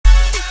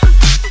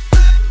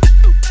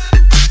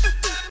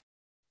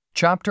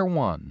Chapter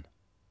 1.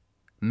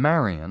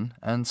 Marion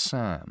and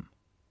Sam.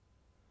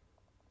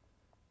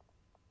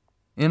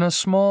 In a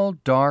small,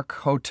 dark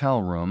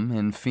hotel room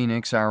in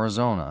Phoenix,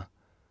 Arizona,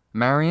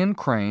 Marion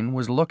Crane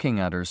was looking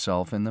at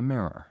herself in the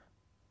mirror.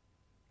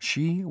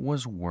 She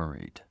was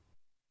worried.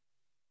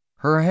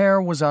 Her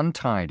hair was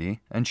untidy,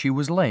 and she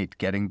was late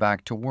getting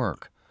back to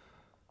work.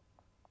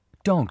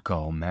 "Don't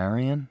go,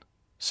 Marion,"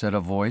 said a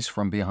voice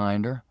from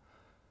behind her.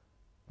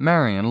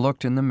 Marion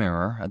looked in the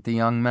mirror at the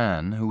young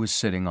man who was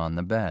sitting on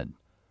the bed.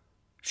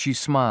 She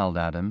smiled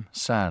at him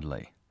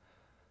sadly.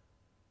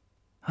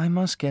 "I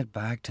must get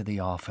back to the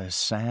office,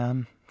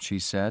 Sam," she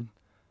said.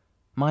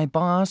 "My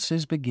boss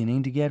is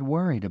beginning to get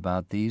worried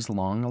about these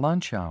long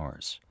lunch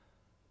hours."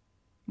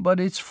 "But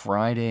it's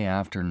Friday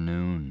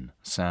afternoon,"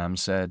 Sam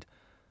said.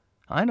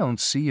 "I don't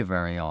see you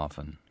very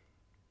often.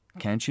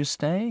 Can't you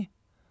stay?"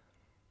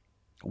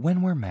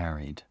 "When we're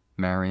married,"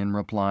 Marion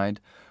replied,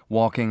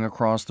 walking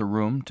across the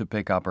room to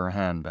pick up her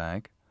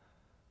handbag.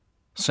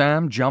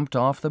 Sam jumped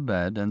off the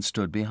bed and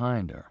stood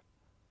behind her.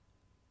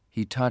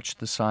 He touched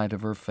the side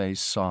of her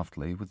face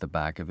softly with the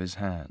back of his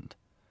hand.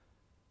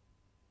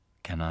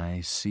 "Can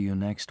I see you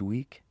next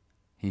week?"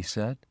 he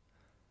said.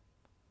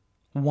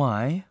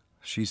 "Why?"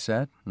 she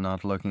said,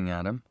 not looking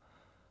at him.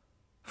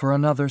 "For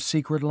another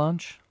secret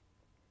lunch?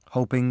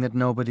 Hoping that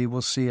nobody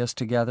will see us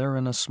together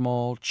in a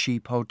small,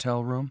 cheap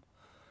hotel room?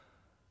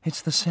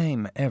 It's the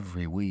same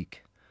every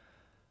week."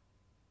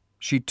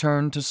 She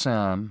turned to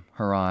Sam,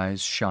 her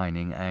eyes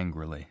shining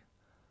angrily.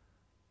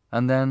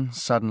 And then,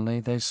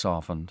 suddenly, they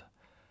softened.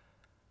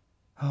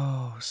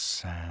 "Oh,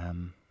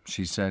 Sam,"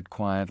 she said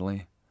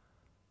quietly.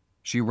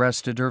 She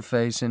rested her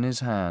face in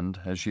his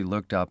hand as she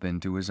looked up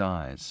into his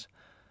eyes.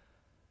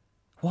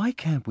 "Why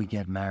can't we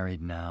get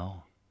married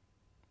now?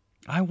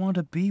 I want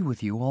to be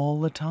with you all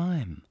the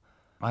time.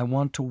 I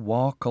want to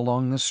walk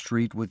along the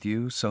street with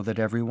you so that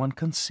everyone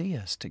can see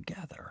us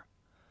together."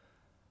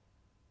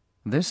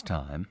 This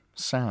time,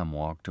 Sam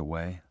walked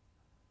away.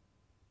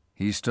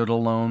 He stood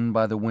alone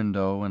by the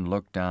window and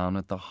looked down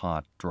at the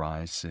hot,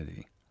 dry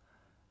city.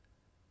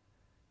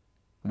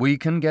 "We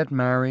can get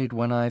married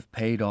when I've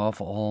paid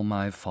off all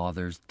my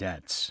father's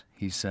debts,"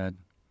 he said.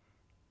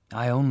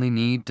 "I only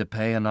need to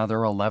pay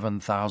another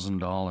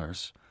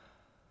 $11,000.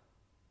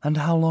 "And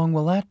how long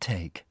will that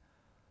take?"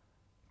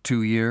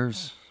 2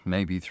 years,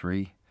 maybe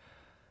 3.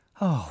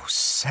 "Oh,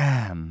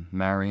 Sam,"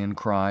 Marion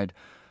cried,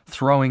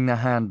 throwing the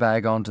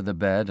handbag onto the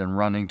bed and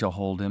running to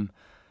hold him.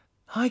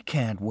 "I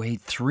can't wait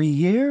 3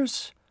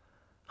 years.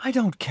 I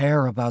don't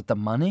care about the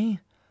money."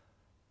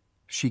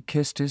 She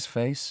kissed his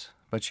face,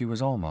 but she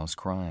was almost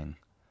crying.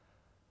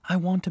 "I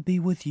want to be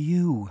with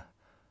you.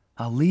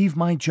 I'll leave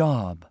my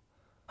job.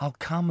 I'll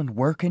come and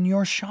work in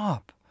your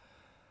shop."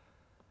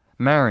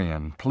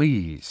 "Marion,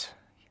 please.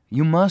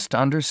 You must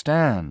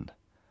understand.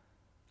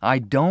 I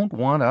don't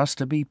want us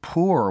to be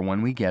poor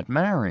when we get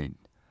married.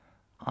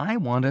 I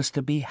want us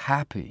to be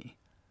happy.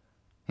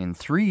 In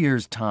 3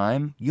 years'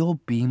 time,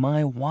 you'll be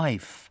my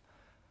wife,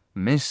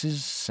 Mrs.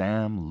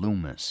 Sam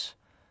Loomis.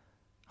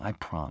 I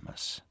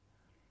promise."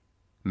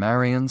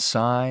 Marion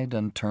sighed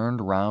and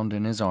turned round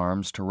in his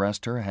arms to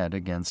rest her head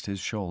against his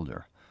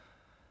shoulder.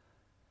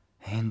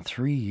 "In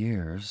 3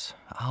 years,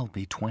 I'll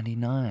be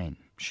 29,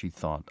 she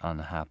thought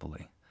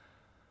unhappily.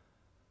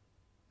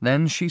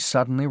 Then she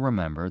suddenly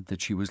remembered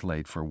that she was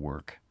late for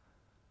work.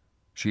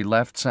 She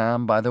left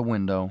Sam by the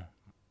window,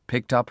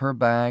 picked up her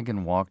bag,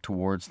 and walked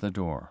towards the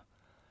door.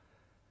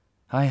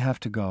 "I have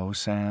to go,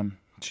 Sam,"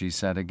 she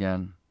said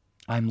again.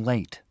 "I'm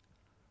late.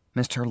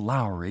 Mr.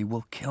 Lowry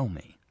will kill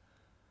me."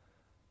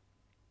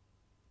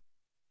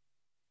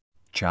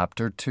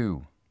 Chapter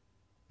 2.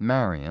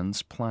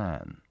 Marion's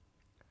Plan.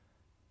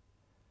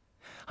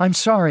 "I'm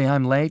sorry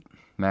I'm late,"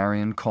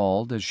 Marion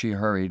called as she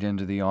hurried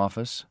into the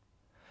office.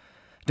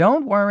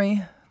 "Don't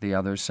worry," the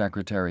other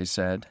secretary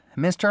said.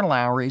 "Mr.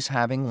 Lowry's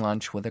having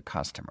lunch with a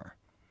customer."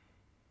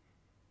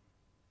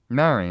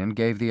 Marion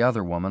gave the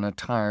other woman a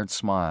tired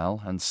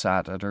smile and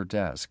sat at her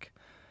desk.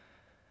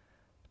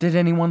 "Did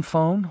anyone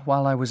phone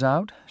while I was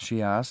out?"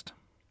 she asked.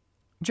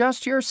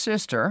 "Just your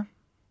sister.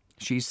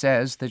 She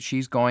says that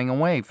she's going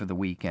away for the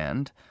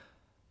weekend."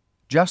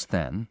 Just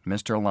then,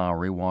 Mr.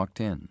 Lowry walked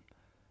in.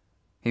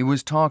 He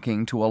was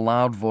talking to a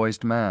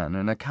loud-voiced man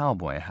in a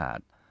cowboy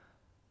hat.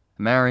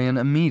 Marion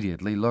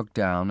immediately looked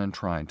down and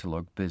tried to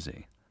look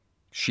busy.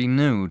 She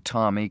knew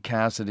Tommy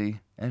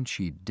Cassidy, and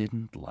she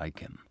didn't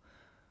like him.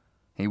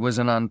 He was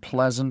an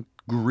unpleasant,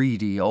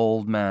 greedy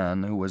old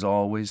man who was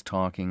always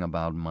talking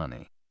about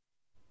money.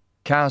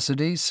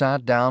 Cassidy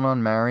sat down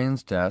on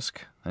Marion's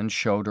desk and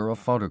showed her a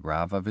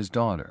photograph of his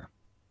daughter.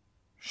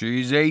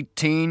 "She's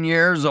 18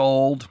 years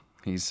old,"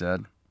 he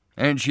said,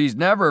 "and she's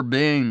never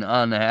been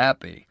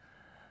unhappy."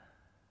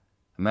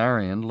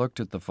 Marion looked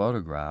at the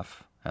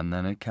photograph and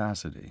then at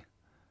Cassidy.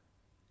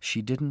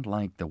 She didn't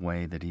like the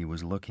way that he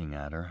was looking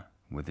at her,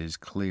 with his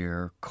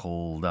clear,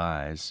 cold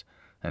eyes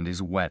and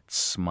his wet,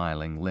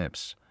 smiling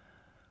lips.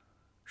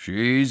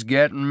 "She's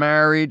getting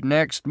married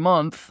next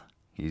month,"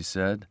 he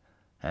said,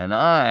 "and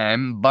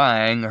I'm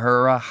buying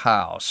her a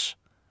house."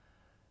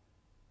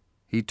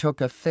 He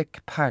took a thick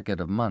packet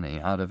of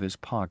money out of his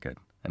pocket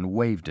and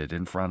waved it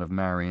in front of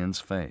Marion's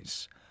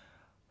face.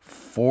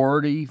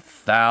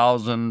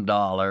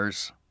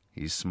 $40,000,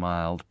 he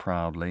smiled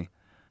proudly.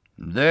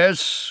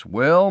 This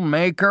will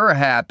make her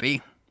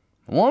happy,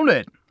 won't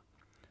it?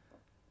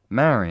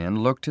 Marion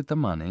looked at the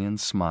money and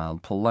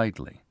smiled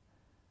politely.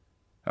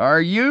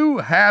 Are you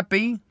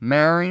happy,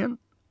 Marion?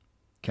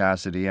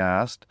 Cassidy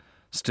asked,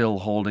 still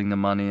holding the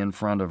money in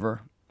front of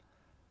her.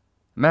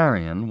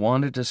 Marion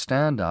wanted to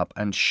stand up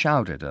and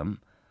shout at him,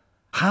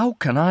 How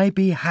can I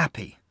be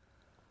happy?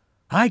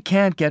 I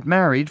can't get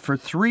married for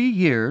 3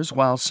 years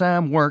while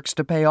Sam works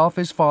to pay off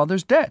his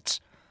father's debts.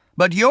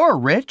 But you're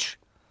rich.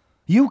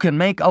 You can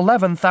make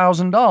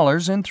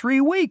 $11,000 in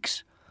 3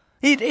 weeks.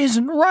 It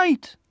isn't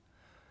right.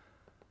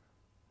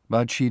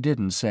 But she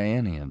didn't say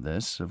any of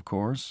this, of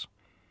course.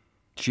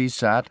 She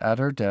sat at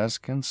her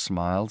desk and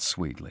smiled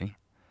sweetly.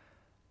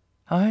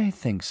 I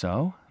think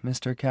so,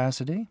 Mr.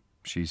 Cassidy,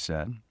 she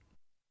said.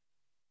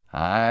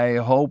 I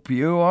hope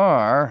you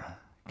are,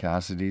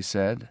 Cassidy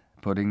said,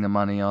 putting the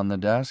money on the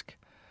desk.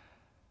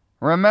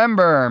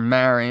 Remember,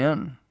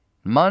 Marion,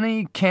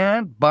 money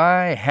can't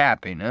buy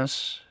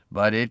happiness,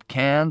 but it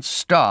can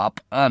stop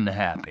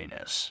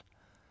unhappiness.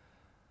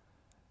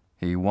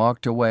 He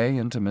walked away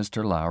into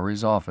Mr.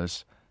 Lowry's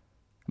office,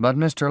 but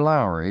Mr.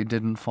 Lowry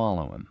didn't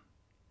follow him.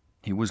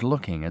 He was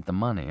looking at the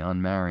money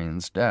on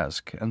Marion's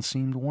desk and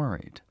seemed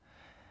worried.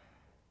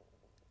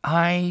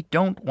 I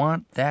don't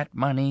want that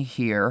money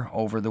here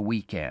over the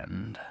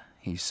weekend,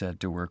 he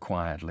said to her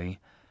quietly.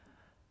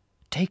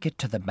 Take it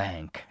to the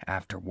bank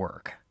after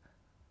work.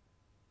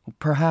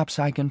 Perhaps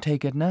I can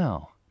take it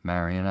now,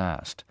 Marion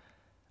asked.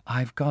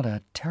 I've got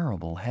a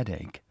terrible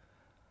headache.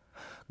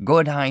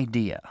 Good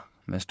idea,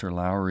 Mr.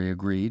 Lowry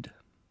agreed.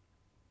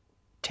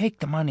 Take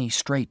the money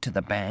straight to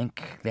the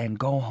bank, then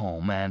go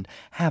home and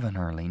have an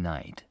early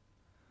night.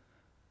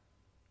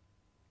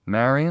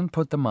 Marion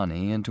put the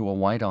money into a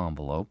white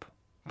envelope,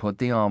 put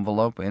the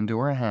envelope into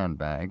her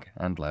handbag,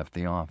 and left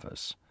the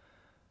office.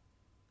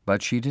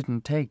 But she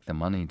didn't take the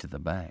money to the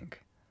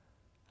bank.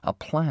 A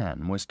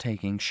plan was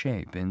taking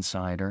shape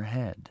inside her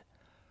head.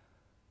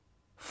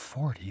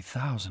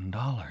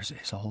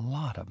 $40,000 is a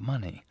lot of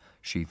money,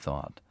 she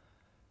thought.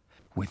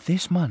 With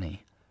this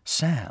money,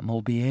 Sam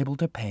will be able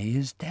to pay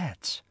his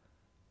debts.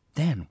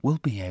 Then we'll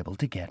be able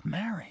to get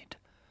married.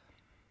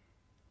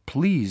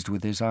 Pleased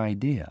with his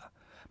idea,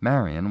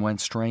 Marion went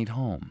straight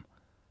home.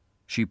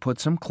 She put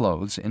some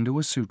clothes into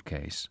a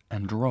suitcase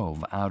and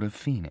drove out of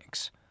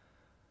Phoenix.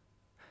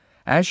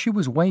 As she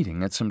was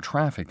waiting at some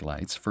traffic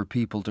lights for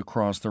people to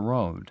cross the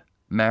road,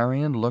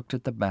 Marion looked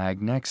at the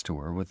bag next to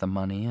her with the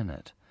money in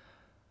it.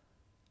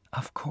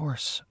 Of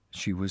course,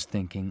 she was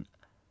thinking,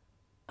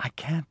 I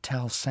can't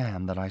tell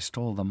Sam that I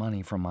stole the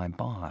money from my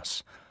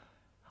boss.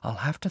 I'll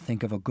have to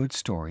think of a good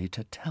story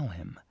to tell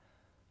him.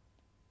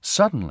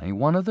 Suddenly,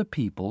 one of the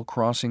people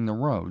crossing the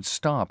road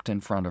stopped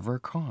in front of her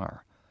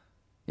car.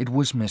 It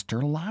was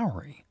Mr.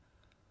 Lowry.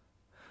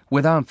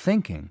 Without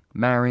thinking,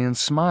 Marion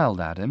smiled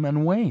at him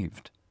and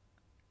waved.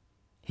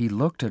 He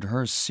looked at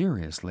her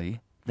seriously,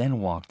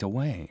 then walked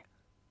away.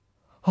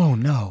 Oh,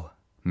 no,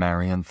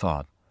 Marion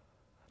thought.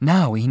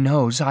 Now he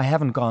knows I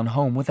haven't gone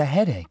home with a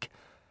headache.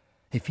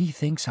 If he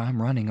thinks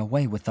I'm running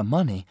away with the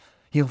money,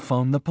 he'll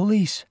phone the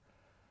police.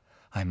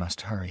 I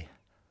must hurry.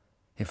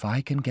 If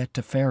I can get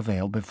to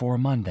Fairvale before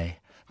Monday,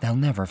 they'll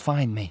never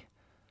find me.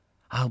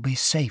 I'll be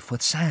safe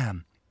with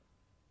Sam.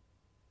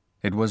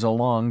 It was a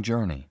long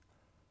journey.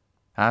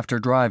 After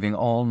driving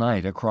all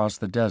night across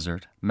the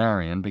desert,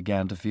 Marion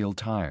began to feel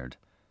tired.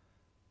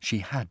 She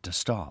had to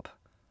stop.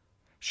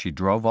 She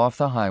drove off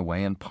the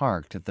highway and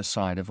parked at the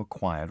side of a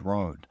quiet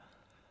road.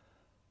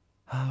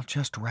 I'll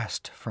just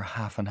rest for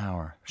half an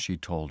hour, she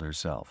told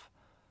herself.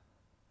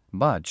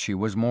 But she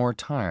was more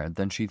tired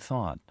than she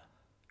thought.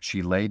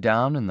 She lay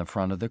down in the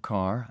front of the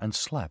car and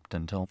slept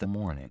until the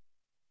morning.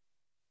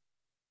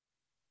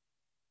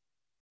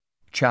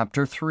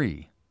 Chapter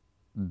 3.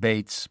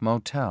 Bates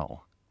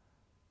Motel.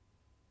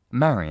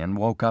 Marion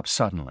woke up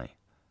suddenly.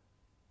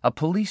 A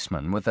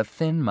policeman with a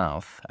thin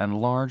mouth and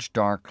large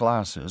dark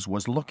glasses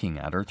was looking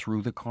at her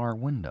through the car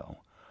window.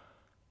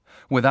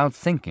 Without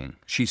thinking,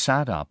 she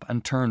sat up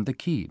and turned the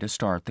key to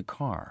start the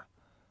car.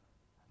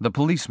 The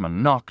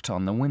policeman knocked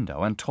on the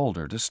window and told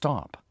her to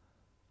stop.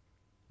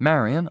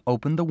 Marion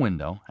opened the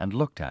window and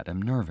looked at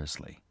him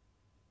nervously.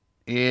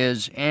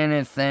 Is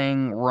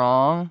anything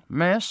wrong,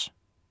 miss?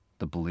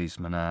 The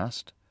policeman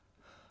asked.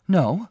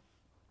 No.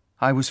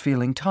 I was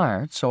feeling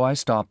tired, so I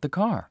stopped the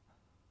car.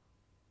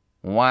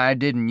 Why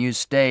didn't you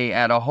stay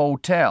at a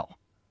hotel?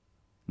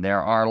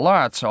 There are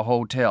lots of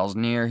hotels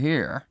near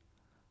here.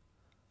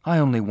 I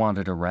only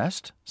wanted a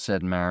rest,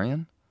 said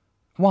Marion.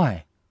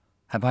 Why?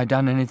 Have I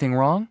done anything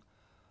wrong?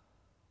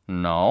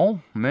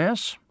 No,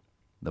 miss,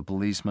 the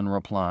policeman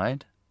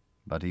replied,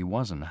 but he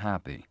wasn't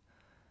happy.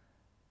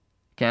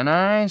 Can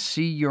I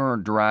see your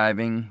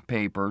driving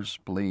papers,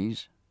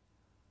 please?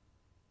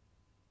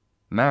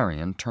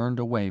 Marion turned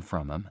away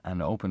from him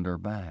and opened her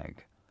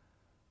bag.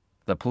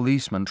 The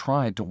policeman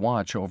tried to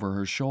watch over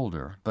her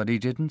shoulder, but he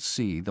didn't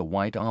see the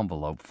white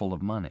envelope full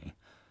of money.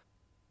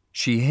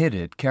 She hid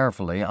it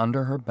carefully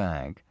under her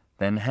bag,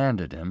 then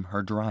handed him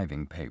her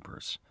driving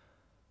papers.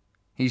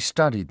 He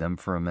studied them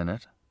for a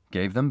minute,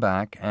 gave them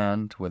back,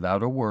 and,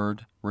 without a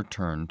word,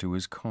 returned to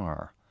his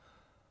car.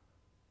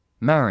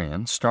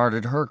 Marion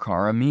started her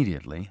car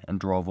immediately and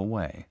drove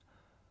away.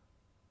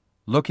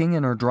 Looking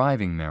in her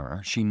driving mirror,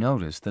 she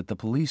noticed that the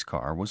police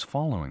car was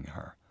following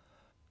her.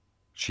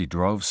 She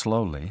drove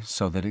slowly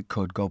so that it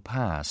could go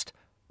past,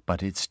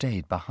 but it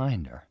stayed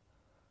behind her.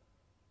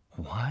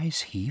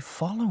 "Why's he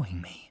following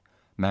me?"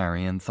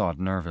 Marion thought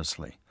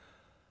nervously.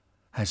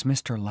 "Has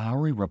Mr.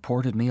 Lowry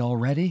reported me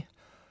already?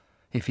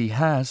 If he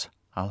has,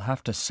 I'll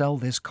have to sell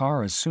this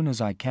car as soon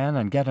as I can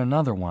and get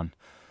another one.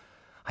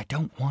 I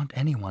don't want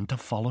anyone to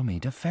follow me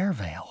to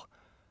Fairvale."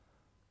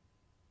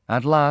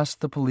 At last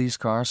the police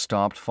car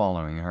stopped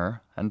following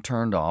her and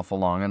turned off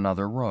along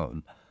another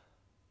road.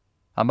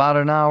 About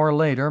an hour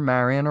later,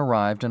 Marion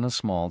arrived in a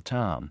small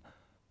town.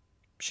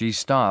 She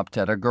stopped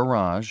at a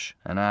garage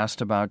and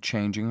asked about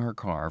changing her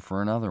car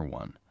for another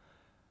one.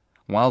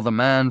 While the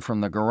man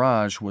from the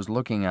garage was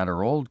looking at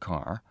her old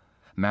car,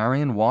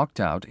 Marion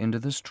walked out into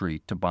the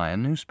street to buy a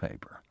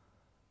newspaper.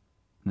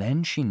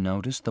 Then she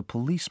noticed the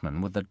policeman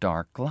with the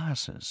dark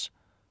glasses.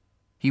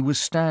 He was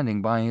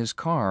standing by his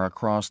car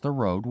across the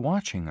road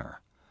watching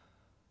her.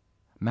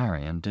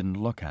 Marion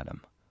didn't look at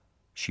him.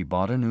 She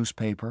bought a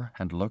newspaper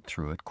and looked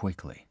through it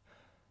quickly.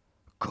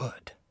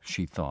 "Good,"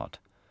 she thought.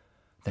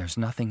 "There's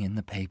nothing in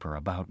the paper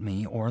about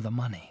me or the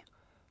money.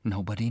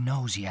 Nobody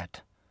knows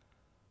yet.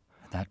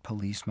 That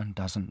policeman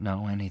doesn't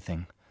know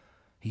anything.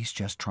 He's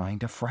just trying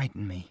to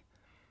frighten me."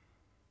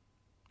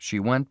 She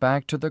went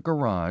back to the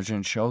garage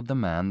and showed the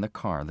man the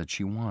car that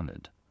she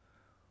wanted.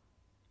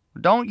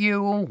 "Don't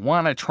you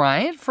want to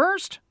try it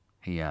first?"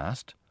 he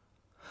asked.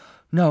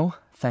 "No,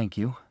 thank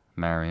you,"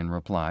 Marion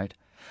replied.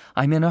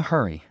 "I'm in a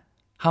hurry.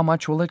 How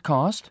much will it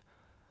cost?"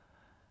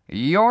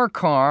 "Your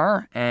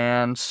car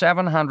and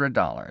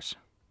 $700.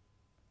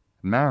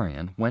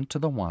 Marion went to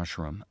the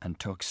washroom and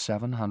took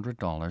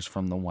 $700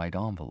 from the white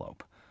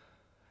envelope.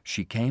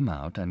 She came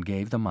out and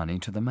gave the money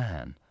to the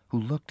man,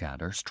 who looked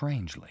at her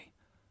strangely.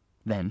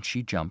 Then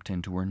she jumped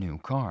into her new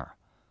car.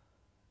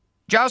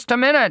 "Just a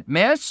minute,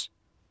 miss!"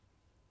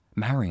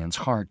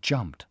 Marion's heart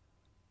jumped.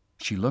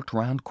 She looked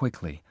round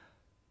quickly,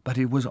 but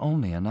it was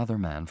only another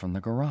man from the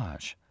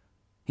garage.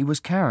 He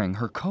was carrying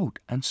her coat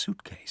and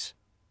suitcase.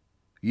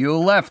 "You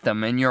left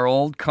them in your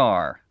old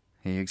car,"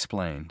 he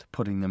explained,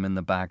 putting them in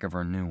the back of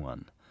her new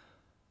one.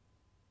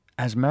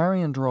 As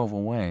Marion drove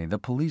away, the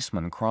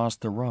policeman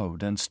crossed the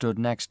road and stood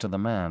next to the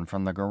man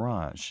from the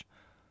garage.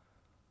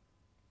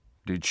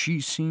 "Did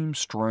she seem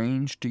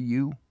strange to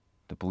you?"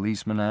 the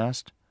policeman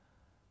asked.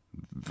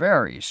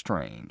 "Very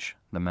strange,"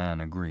 the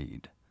man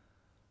agreed.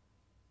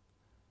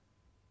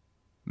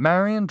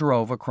 Marion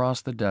drove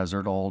across the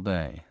desert all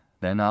day,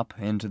 then up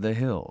into the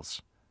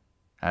hills.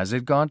 As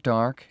it got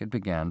dark, it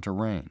began to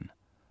rain.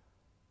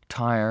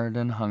 Tired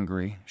and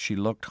hungry, she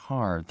looked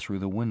hard through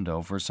the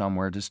window for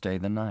somewhere to stay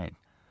the night.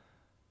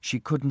 She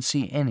couldn't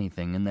see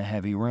anything in the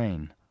heavy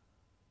rain.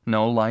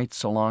 No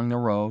lights along the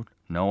road,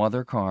 no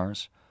other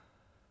cars.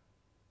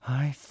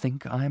 "I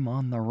think I'm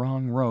on the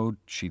wrong road,"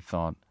 she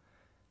thought.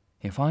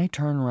 "If I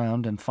turn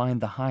round and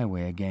find the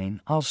highway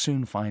again, I'll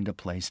soon find a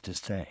place to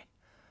stay."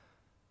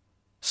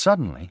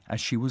 Suddenly,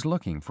 as she was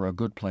looking for a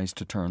good place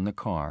to turn the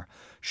car,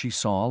 she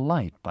saw a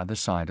light by the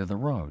side of the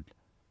road.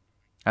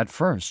 At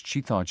first, she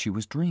thought she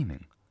was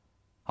dreaming.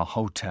 A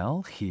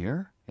hotel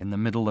here, in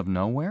the middle of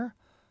nowhere?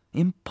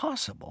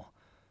 Impossible!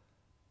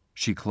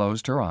 She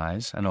closed her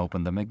eyes and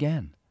opened them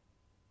again.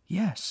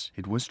 Yes,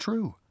 it was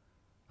true.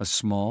 A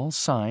small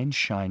sign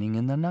shining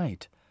in the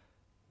night.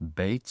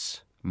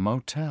 Bates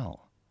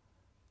Motel.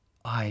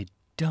 "I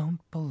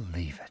don't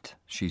believe it,"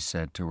 she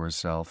said to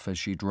herself as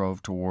she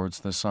drove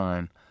towards the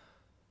sign.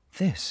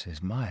 "This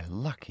is my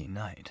lucky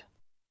night."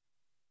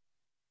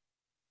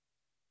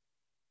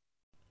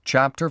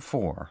 Chapter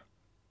 4.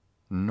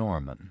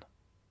 Norman.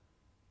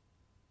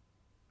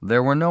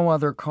 There were no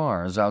other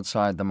cars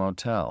outside the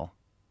motel,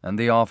 and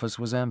the office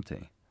was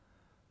empty.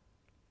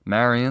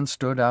 Marion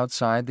stood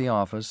outside the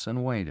office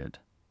and waited.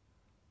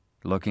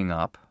 Looking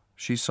up,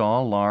 she saw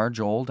a large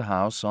old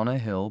house on a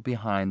hill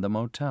behind the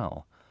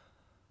motel.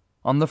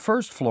 On the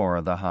first floor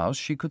of the house,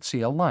 she could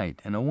see a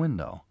light in a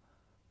window.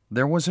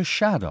 There was a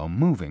shadow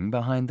moving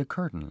behind the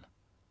curtain.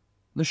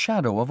 The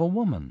shadow of a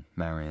woman,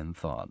 Marion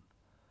thought.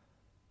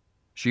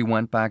 She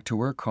went back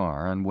to her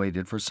car and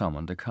waited for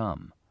someone to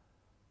come.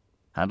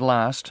 At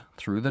last,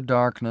 through the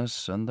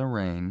darkness and the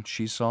rain,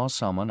 she saw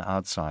someone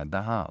outside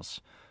the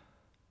house.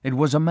 It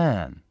was a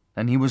man,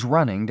 and he was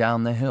running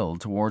down the hill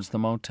towards the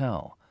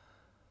motel.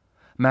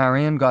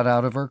 Marion got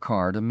out of her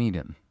car to meet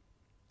him.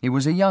 He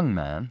was a young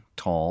man,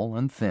 tall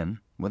and thin,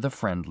 with a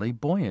friendly,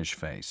 boyish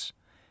face.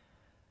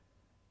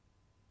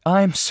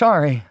 "I'm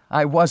sorry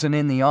I wasn't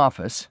in the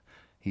office,"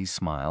 he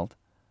smiled.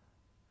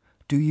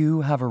 "Do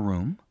you have a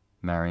room?"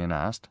 Marion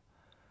asked.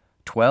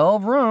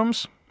 12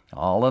 rooms,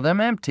 all of them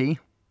empty,"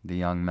 the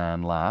young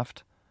man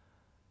laughed.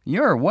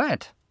 "You're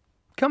wet.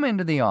 Come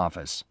into the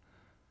office."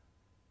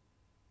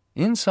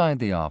 Inside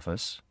the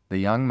office, the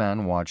young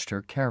man watched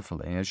her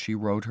carefully as she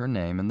wrote her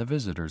name in the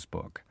visitor's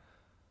book.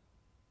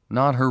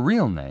 Not her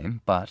real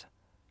name, but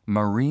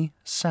Marie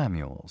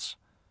Samuels.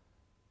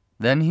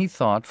 Then he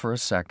thought for a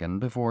second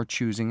before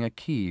choosing a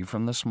key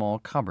from the small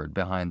cupboard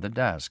behind the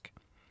desk.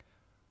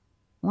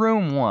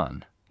 "Room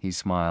 1, he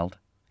smiled.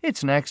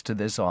 "It's next to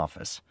this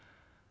office."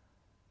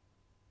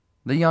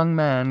 The young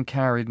man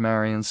carried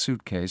Marion's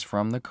suitcase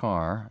from the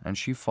car, and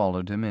she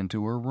followed him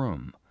into her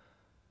room.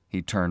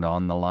 He turned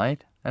on the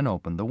light and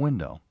opened the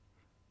window.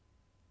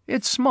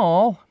 "It's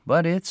small,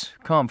 but it's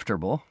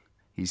comfortable,"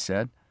 he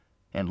said.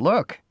 "And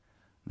look,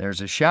 there's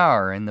a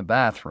shower in the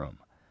bathroom."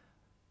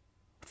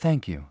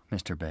 "Thank you,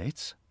 Mr.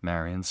 Bates,"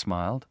 Marion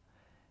smiled.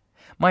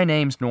 "My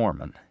name's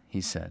Norman,"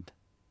 he said.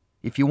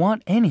 "If you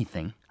want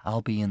anything,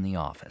 I'll be in the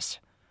office."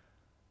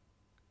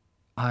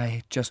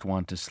 "I just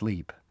want to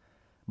sleep.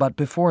 But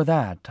before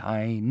that,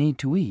 I need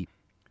to eat."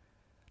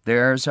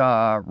 "There's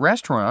a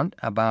restaurant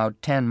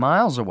about 10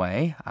 miles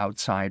away,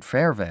 outside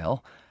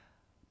Fairvale.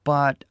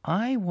 But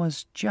I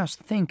was just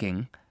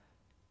thinking,"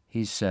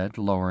 he said,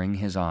 lowering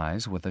his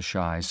eyes with a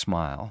shy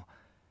smile.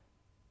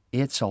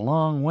 "It's a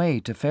long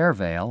way to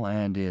Fairvale,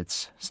 and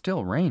it's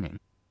still raining.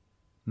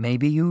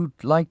 Maybe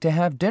you'd like to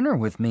have dinner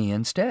with me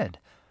instead.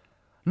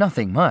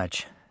 Nothing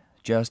much,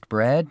 just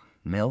bread,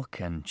 milk,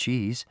 and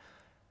cheese.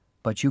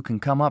 But you can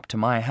come up to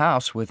my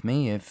house with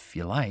me if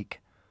you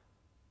like."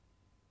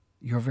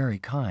 "You're very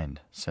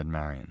kind," said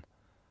Marion.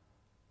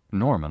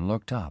 Norman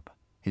looked up,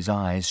 his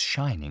eyes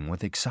shining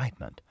with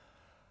excitement.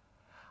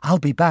 "I'll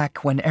be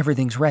back when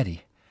everything's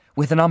ready,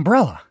 with an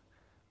umbrella."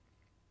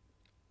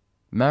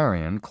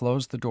 Marion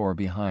closed the door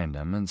behind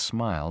him and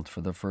smiled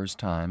for the first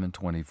time in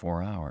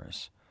 24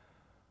 hours.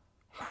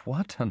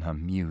 What an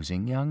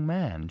amusing young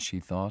man, she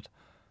thought,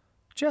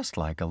 just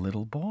like a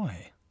little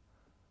boy.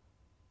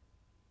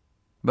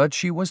 But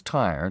she was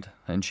tired,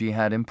 and she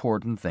had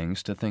important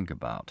things to think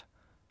about.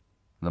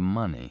 The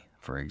money,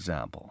 for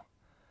example.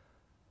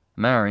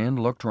 Marion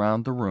looked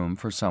round the room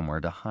for somewhere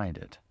to hide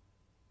it.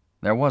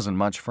 There wasn't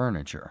much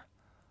furniture.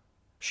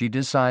 She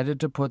decided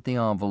to put the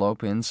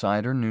envelope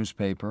inside her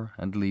newspaper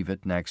and leave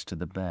it next to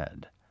the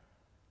bed.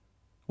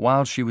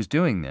 While she was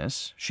doing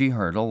this, she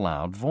heard a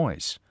loud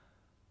voice.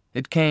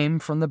 It came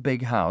from the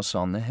big house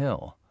on the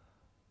hill.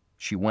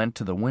 She went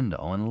to the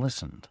window and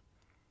listened.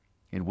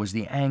 It was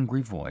the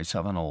angry voice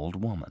of an old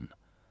woman.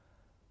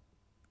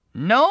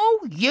 "No,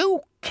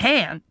 you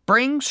can't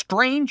bring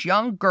strange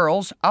young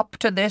girls up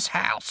to this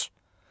house."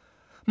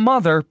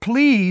 "Mother,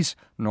 please,"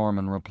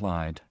 Norman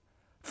replied.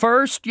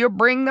 "First you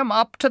bring them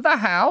up to the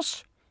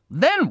house,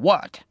 then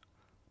what?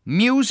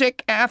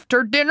 Music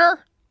after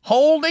dinner?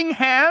 Holding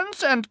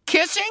hands and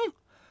kissing?"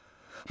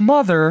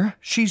 "Mother,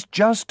 she's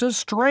just a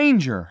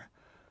stranger.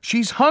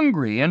 She's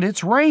hungry and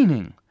it's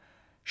raining."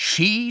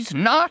 "She's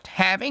not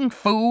having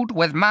food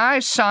with my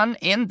son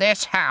in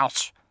this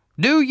house.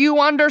 Do you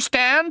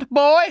understand,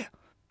 boy?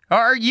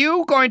 Are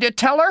you going to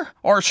tell her,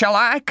 or shall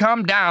I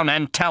come down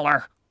and tell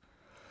her?"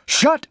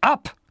 "Shut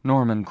up!"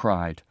 Norman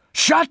cried.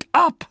 "Shut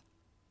up!"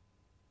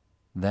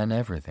 Then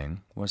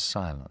everything was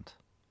silent.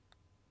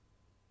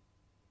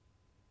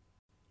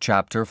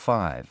 Chapter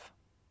 5.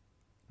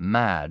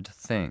 Mad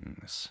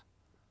Things.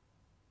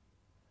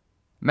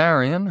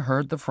 Marion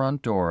heard the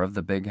front door of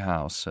the big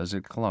house as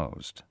it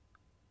closed.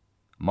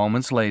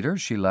 Moments later,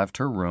 she left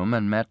her room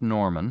and met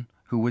Norman,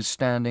 who was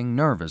standing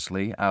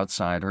nervously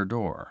outside her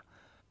door.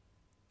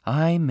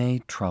 "I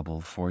made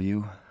trouble for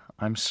you.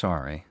 I'm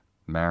sorry,"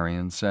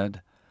 Marion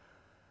said.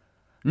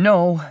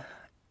 "No,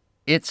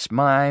 it's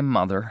my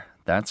mother,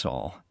 that's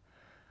all.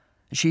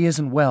 She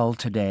isn't well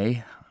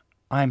today.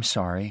 I'm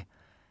sorry.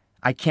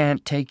 I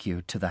can't take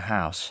you to the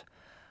house.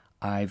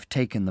 I've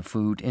taken the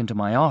food into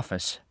my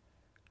office.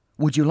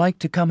 Would you like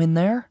to come in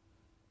there?"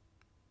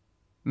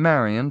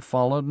 Marion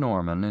followed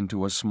Norman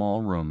into a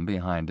small room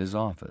behind his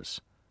office.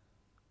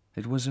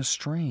 It was a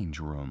strange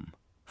room,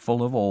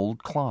 full of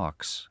old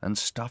clocks and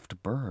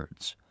stuffed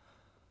birds.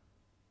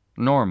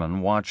 Norman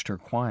watched her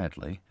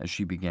quietly as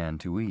she began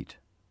to eat,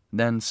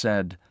 then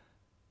said,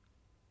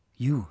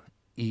 "You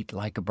eat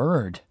like a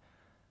bird.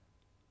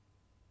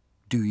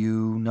 Do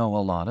you know a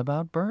lot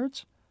about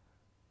birds?"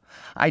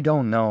 "I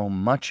don't know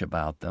much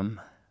about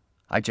them.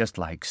 I just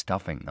like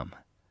stuffing them."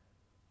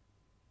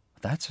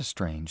 "That's a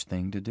strange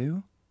thing to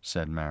do,"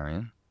 said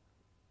Marion.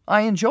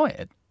 "I enjoy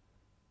it."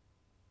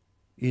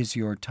 "Is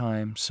your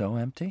time so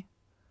empty?"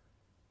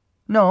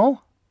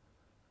 "No.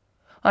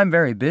 I'm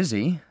very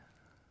busy.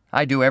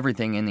 I do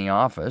everything in the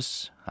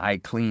office. I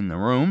clean the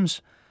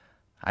rooms.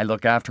 I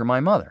look after my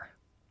mother."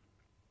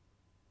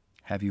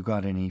 "Have you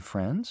got any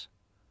friends?"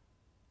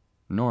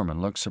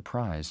 Norman looked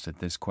surprised at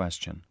this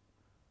question.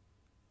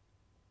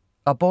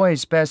 "A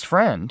boy's best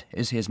friend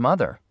is his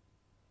mother."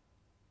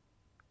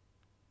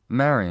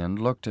 Marion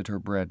looked at her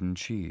bread and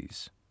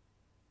cheese.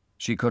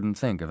 She couldn't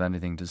think of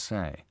anything to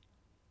say.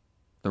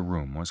 The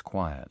room was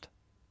quiet,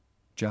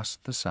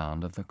 just the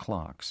sound of the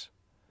clocks.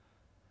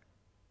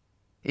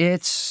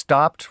 It's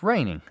stopped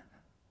raining,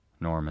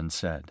 Norman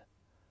said.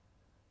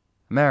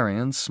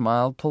 Marion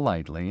smiled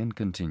politely and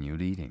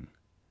continued eating.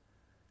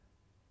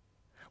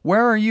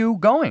 Where are you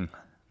going?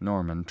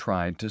 Norman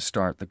tried to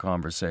start the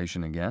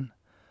conversation again.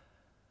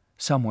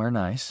 Somewhere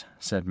nice,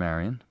 said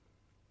Marion.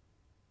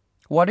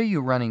 What are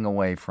you running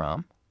away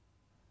from?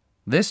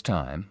 This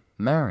time,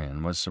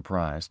 Marion was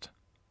surprised.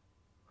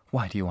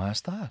 Why do you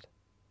ask that?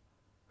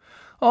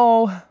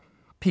 Oh,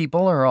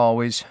 people are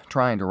always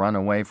trying to run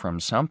away from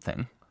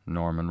something,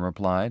 Norman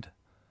replied.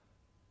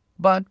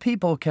 But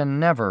people can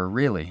never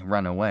really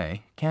run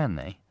away, can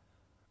they?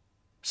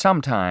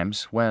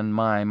 Sometimes, when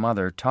my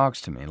mother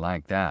talks to me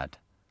like that,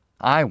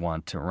 I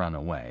want to run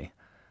away.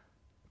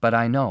 But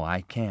I know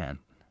I can't.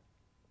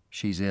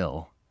 She's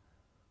ill.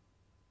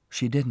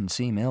 She didn't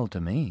seem ill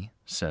to me,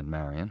 said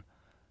Marion.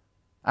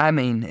 I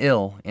mean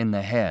ill in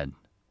the head,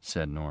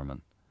 said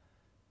Norman.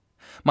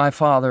 My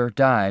father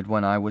died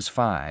when I was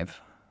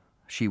 5.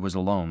 She was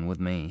alone with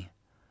me.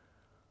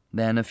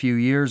 Then a few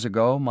years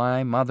ago,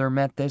 my mother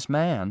met this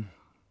man.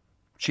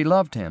 She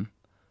loved him.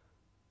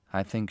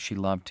 I think she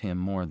loved him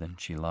more than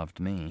she loved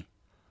me.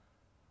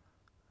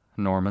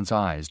 Norman's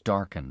eyes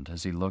darkened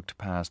as he looked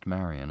past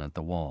Marion at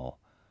the wall.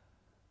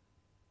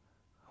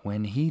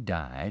 When he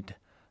died,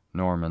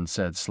 Norman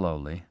said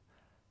slowly,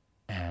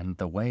 and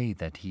the way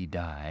that he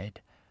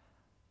died,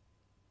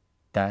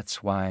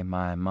 that's why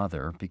my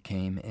mother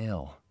became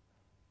ill.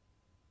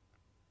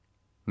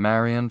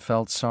 Marion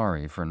felt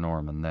sorry for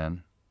Norman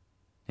then.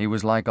 He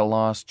was like a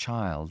lost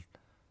child,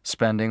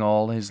 spending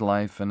all his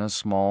life in a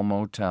small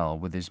motel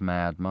with his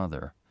mad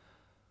mother.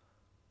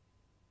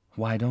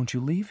 Why don't you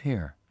leave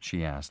here?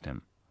 She asked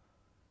him.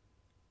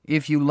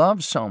 If you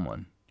love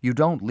someone, you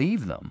don't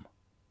leave them.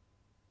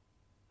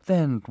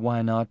 Then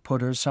why not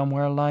put her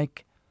somewhere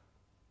like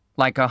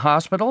a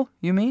hospital,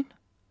 you mean?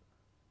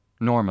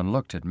 Norman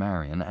looked at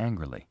Marion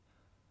angrily.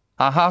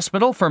 A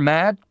hospital for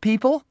mad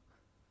people?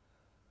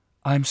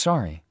 I'm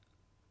sorry.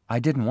 I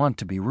didn't want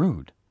to be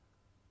rude.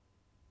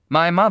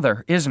 My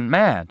mother isn't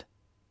mad,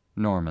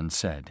 Norman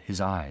said, his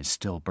eyes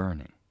still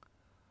burning.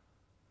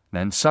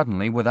 Then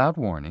suddenly, without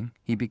warning,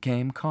 he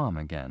became calm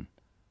again.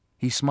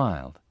 He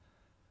smiled.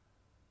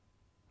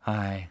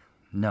 I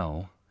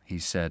know, he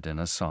said in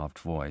a soft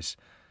voice.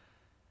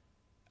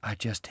 I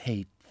just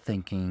hate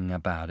thinking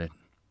about it.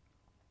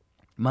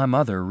 My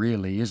mother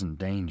really isn't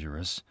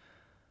dangerous.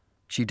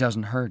 She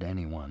doesn't hurt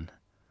anyone.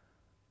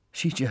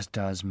 She just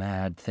does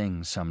mad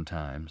things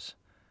sometimes.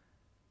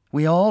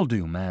 We all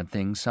do mad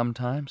things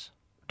sometimes,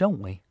 don't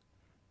we?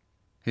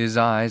 His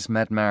eyes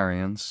met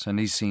Marion's, and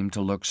he seemed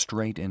to look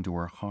straight into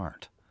her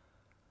heart.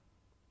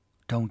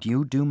 Don't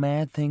you do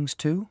mad things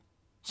too,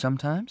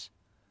 sometimes?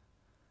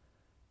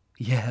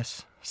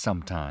 Yes,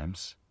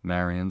 sometimes,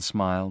 Marion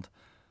smiled.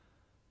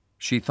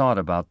 She thought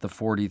about the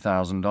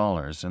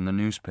 $40,000 in the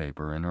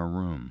newspaper in her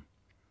room.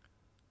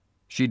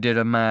 She did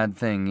a mad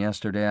thing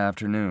yesterday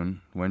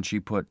afternoon when she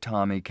put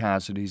Tommy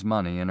Cassidy's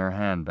money in her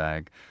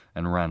handbag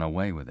and ran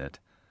away with it.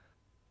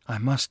 I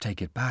must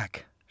take it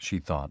back, she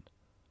thought,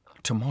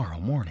 tomorrow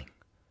morning.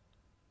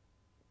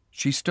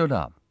 She stood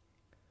up.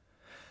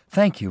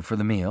 Thank you for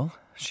the meal,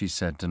 she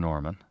said to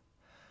Norman.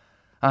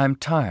 I'm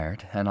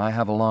tired, and I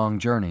have a long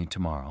journey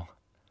tomorrow,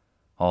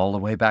 all the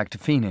way back to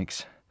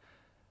Phoenix.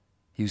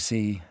 You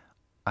see,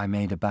 I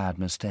made a bad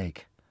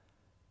mistake.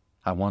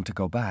 I want to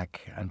go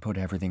back and put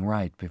everything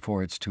right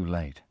before it's too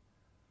late.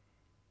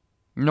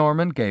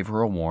 Norman gave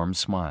her a warm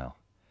smile.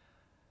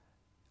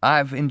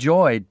 I've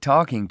enjoyed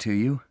talking to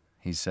you,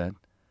 he said.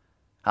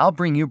 I'll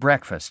bring you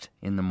breakfast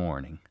in the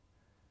morning.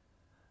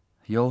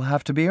 You'll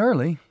have to be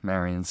early,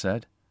 Marion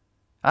said.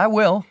 I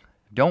will,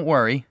 don't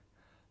worry,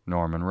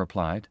 Norman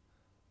replied.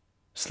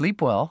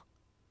 Sleep well.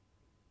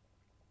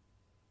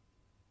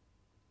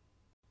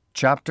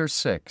 Chapter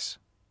 6.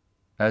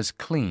 As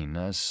Clean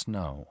as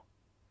Snow.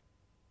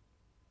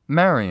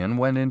 Marion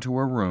went into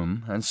her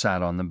room and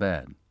sat on the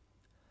bed.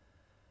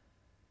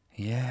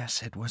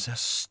 Yes, it was a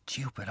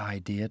stupid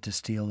idea to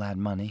steal that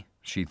money,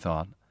 she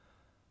thought.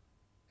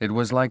 It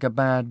was like a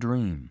bad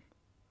dream.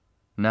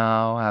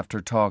 Now,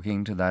 after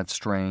talking to that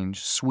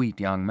strange, sweet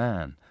young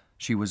man,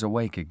 she was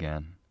awake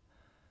again.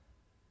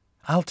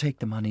 I'll take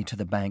the money to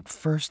the bank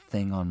first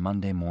thing on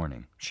Monday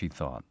morning, she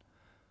thought.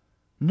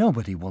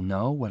 Nobody will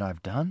know what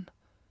I've done.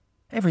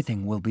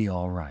 Everything will be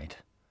all right.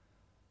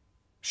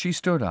 She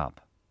stood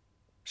up.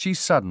 She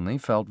suddenly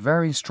felt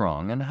very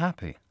strong and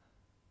happy.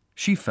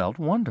 She felt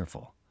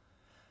wonderful.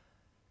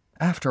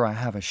 After I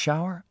have a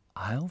shower,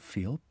 I'll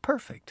feel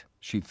perfect,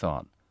 she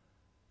thought.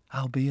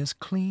 I'll be as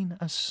clean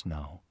as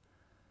snow.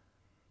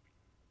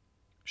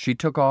 She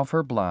took off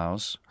her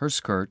blouse, her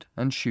skirt,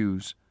 and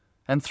shoes,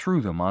 and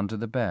threw them onto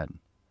the bed.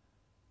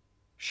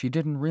 She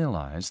didn't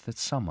realize that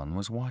someone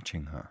was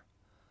watching her.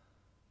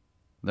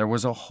 There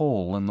was a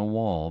hole in the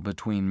wall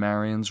between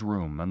Marion's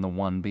room and the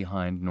one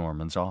behind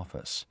Norman's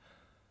office.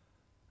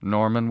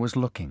 Norman was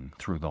looking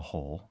through the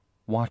hole,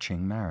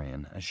 watching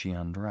Marion as she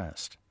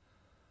undressed.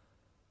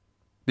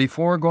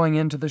 Before going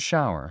into the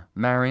shower,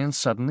 Marion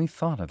suddenly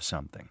thought of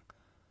something.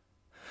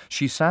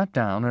 She sat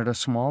down at a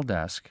small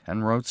desk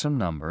and wrote some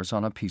numbers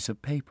on a piece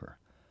of paper.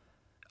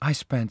 I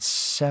spent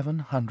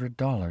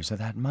 $700 of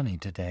that money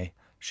today,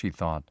 she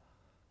thought.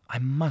 I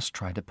must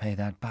try to pay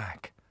that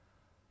back.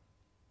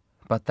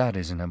 But that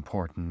isn't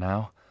important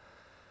now.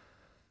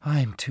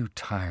 I'm too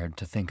tired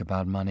to think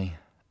about money.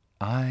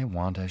 I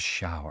want a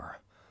shower.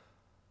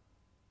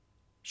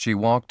 She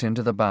walked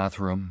into the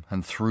bathroom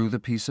and threw the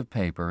piece of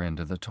paper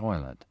into the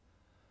toilet.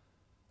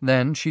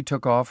 Then she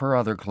took off her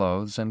other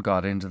clothes and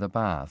got into the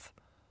bath.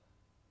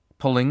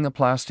 Pulling the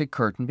plastic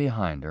curtain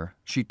behind her,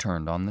 she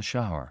turned on the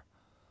shower.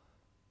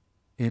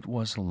 It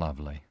was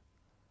lovely,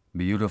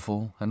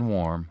 beautiful and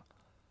warm.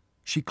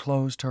 She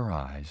closed her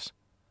eyes.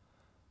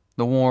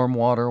 The warm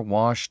water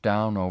washed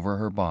down over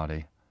her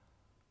body.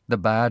 The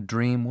bad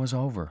dream was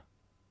over.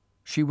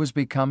 She was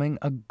becoming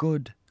a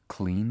good,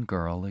 clean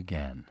girl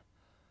again.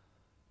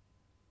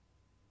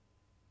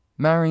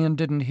 Marion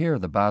didn't hear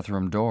the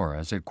bathroom door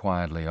as it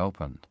quietly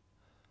opened.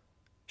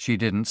 She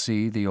didn't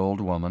see the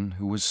old woman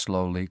who was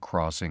slowly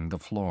crossing the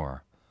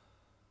floor.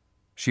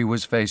 She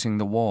was facing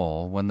the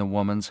wall when the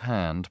woman's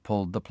hand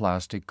pulled the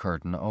plastic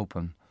curtain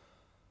open.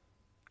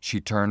 She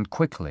turned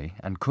quickly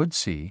and could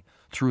see,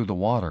 through the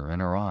water in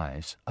her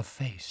eyes, a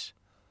face.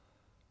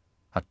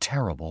 A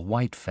terrible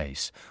white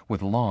face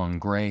with long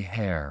gray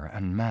hair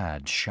and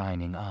mad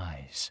shining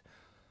eyes.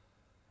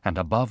 And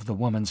above the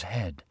woman's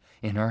head,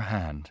 in her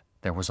hand,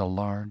 there was a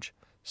large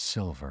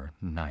silver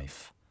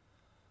knife.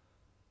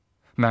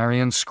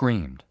 Marion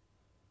screamed.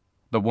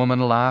 The woman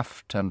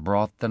laughed and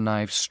brought the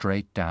knife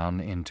straight down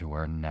into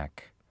her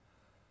neck.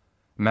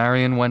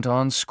 Marion went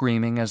on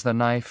screaming as the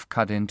knife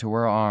cut into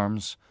her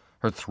arms,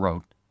 her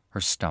throat,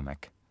 her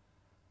stomach.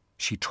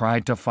 She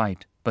tried to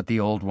fight, but the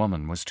old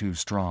woman was too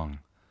strong.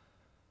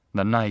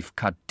 The knife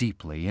cut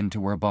deeply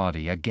into her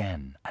body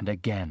again and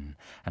again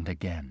and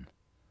again.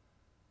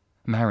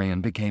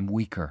 Marion became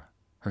weaker.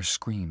 Her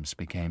screams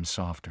became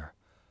softer.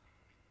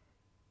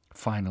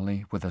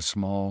 Finally, with a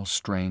small,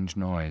 strange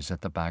noise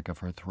at the back of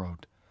her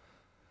throat,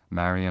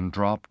 Marion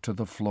dropped to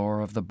the floor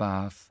of the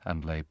bath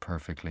and lay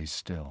perfectly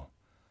still.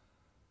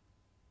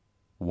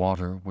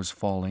 Water was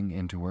falling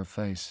into her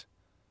face,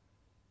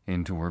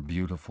 into her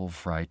beautiful,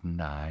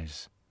 frightened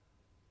eyes.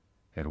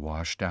 It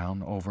washed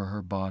down over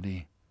her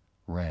body,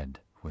 red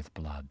with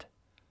blood.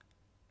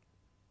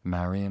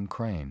 Marion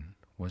Crane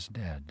was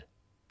dead.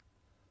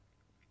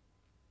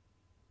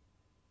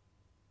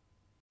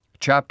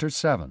 Chapter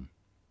 7.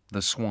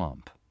 The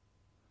Swamp.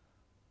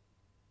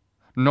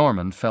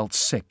 Norman felt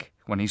sick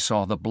when he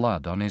saw the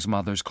blood on his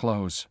mother's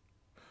clothes.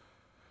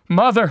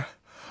 "Mother!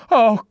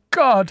 Oh,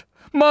 God!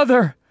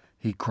 Mother!"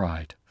 he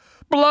cried.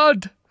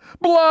 "Blood!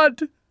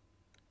 Blood!"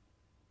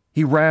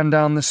 He ran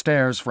down the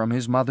stairs from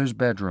his mother's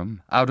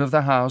bedroom, out of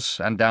the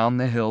house, and down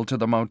the hill to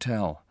the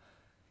motel.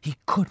 He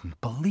couldn't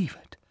believe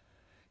it.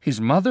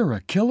 His mother a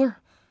killer?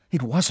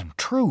 It wasn't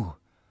true.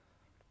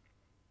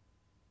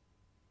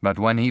 But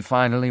when he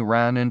finally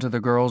ran into the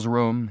girl's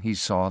room, he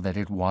saw that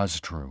it was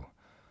true.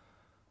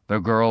 The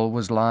girl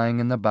was lying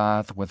in the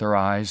bath with her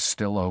eyes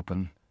still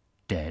open,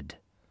 dead.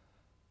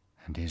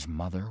 And his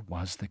mother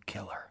was the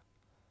killer.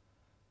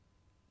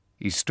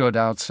 He stood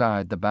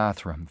outside the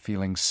bathroom,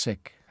 feeling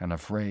sick and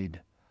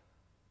afraid.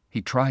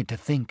 He tried to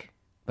think,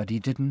 but he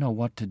didn't know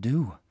what to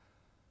do.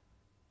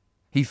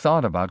 He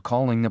thought about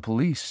calling the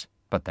police,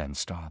 but then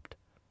stopped.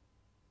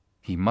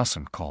 He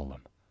mustn't call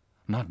them.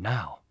 Not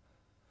now.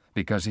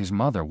 Because his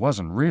mother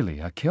wasn't really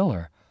a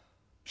killer.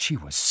 She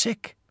was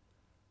sick.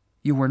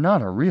 You were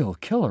not a real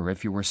killer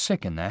if you were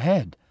sick in the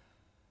head.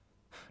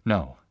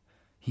 No,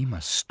 he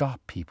must stop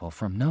people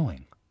from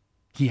knowing.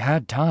 He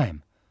had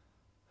time.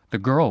 The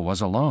girl was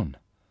alone.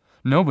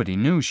 Nobody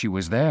knew she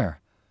was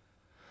there.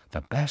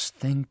 The best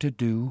thing to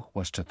do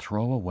was to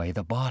throw away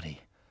the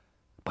body.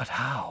 But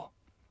how?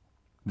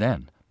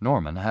 Then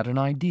Norman had an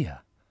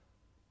idea.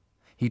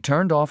 He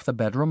turned off the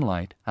bedroom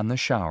light and the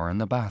shower in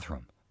the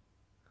bathroom.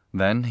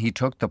 Then he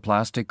took the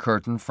plastic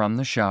curtain from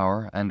the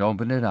shower and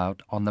opened it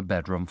out on the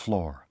bedroom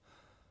floor.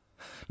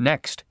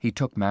 Next, he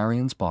took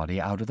Marion's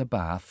body out of the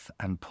bath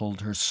and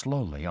pulled her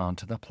slowly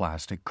onto the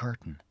plastic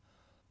curtain.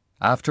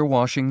 After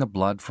washing the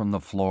blood from the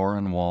floor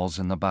and walls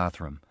in the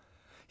bathroom,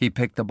 he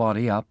picked the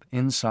body up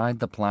inside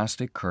the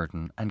plastic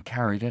curtain and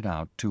carried it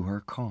out to her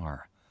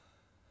car.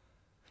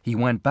 He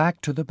went back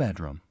to the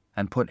bedroom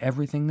and put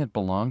everything that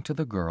belonged to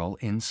the girl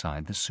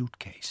inside the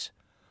suitcase.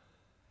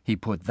 He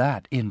put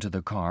that into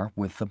the car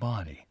with the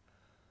body.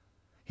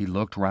 He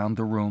looked round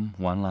the room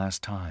one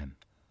last time.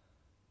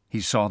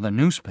 He saw the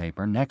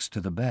newspaper next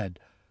to the bed,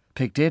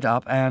 picked it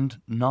up and,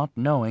 not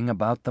knowing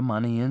about the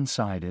money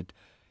inside it,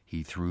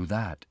 he threw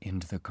that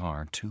into the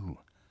car too.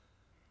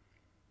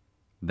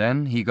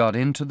 Then he got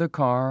into the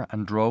car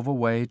and drove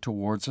away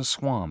towards a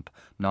swamp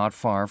not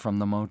far from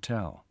the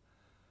motel.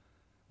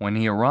 When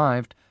he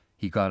arrived,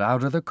 he got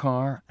out of the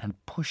car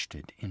and pushed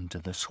it into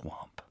the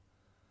swamp.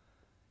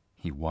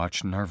 He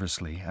watched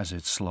nervously as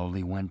it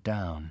slowly went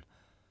down.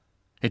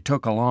 It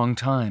took a long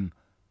time,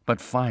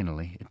 but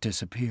finally it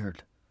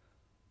disappeared.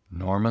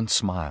 Norman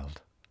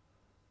smiled.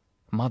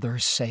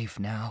 "Mother's safe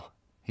now,"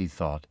 he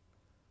thought.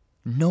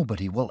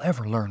 Nobody will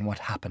ever learn what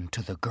happened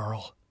to the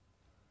girl.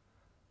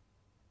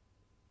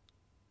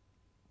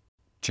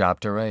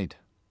 Chapter 8.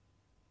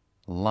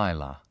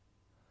 Lila.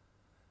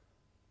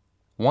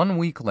 1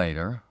 week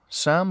later,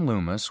 Sam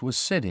Loomis was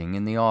sitting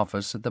in the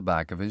office at the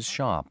back of his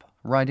shop,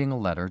 writing a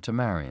letter to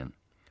Marion.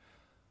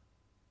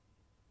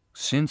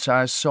 "Since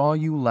I saw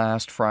you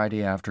last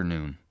Friday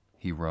afternoon,"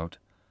 he wrote,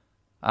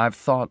 "I've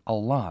thought a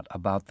lot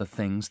about the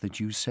things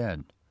that you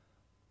said.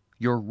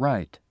 You're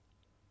right.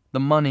 The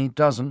money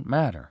doesn't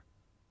matter.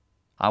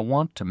 I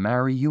want to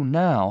marry you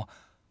now."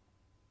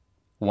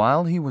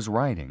 While he was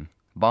writing,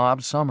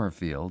 Bob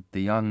Summerfield,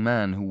 the young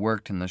man who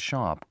worked in the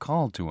shop,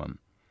 called to him.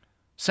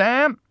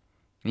 "Sam,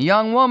 a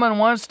young woman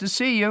wants to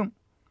see you."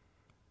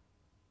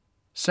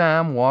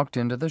 Sam walked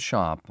into the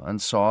shop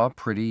and saw a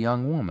pretty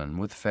young woman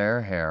with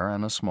fair hair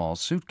and a small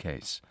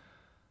suitcase.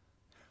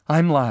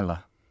 "I'm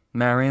Lila,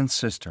 Marion's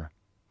sister,"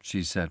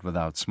 she said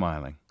without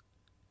smiling.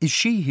 "Is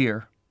she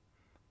here?"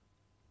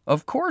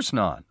 "Of course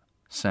not,"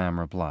 Sam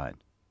replied.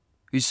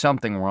 "Is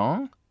something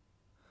wrong?"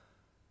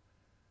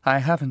 "I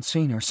haven't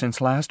seen her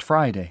since last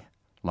Friday,"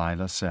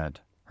 Lila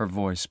said, her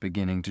voice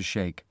beginning to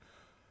shake.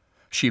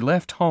 "She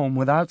left home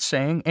without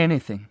saying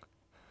anything.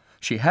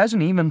 She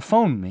hasn't even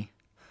phoned me.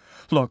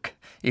 Look,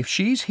 if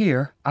she's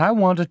here, I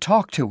want to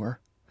talk to her.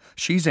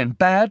 She's in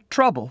bad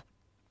trouble."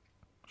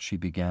 She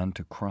began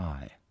to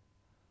cry.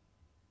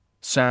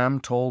 Sam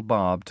told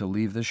Bob to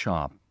leave the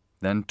shop,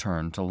 then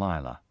turned to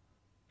Lila.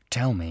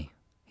 "Tell me,"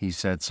 he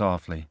said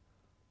softly,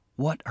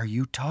 "what are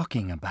you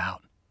talking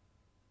about?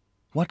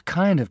 What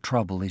kind of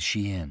trouble is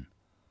she in?"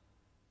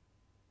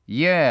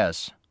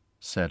 "Yes,"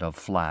 said a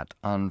flat,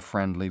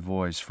 unfriendly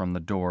voice from the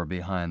door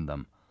behind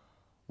them.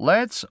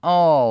 "Let's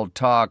all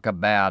talk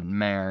about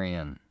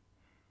Marion."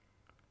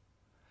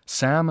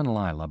 Sam and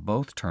Lila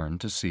both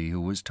turned to see who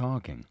was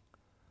talking.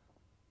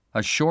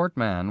 A short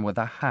man with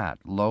a hat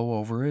low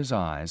over his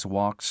eyes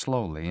walked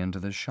slowly into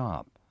the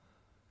shop.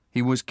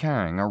 He was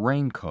carrying a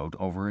raincoat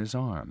over his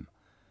arm.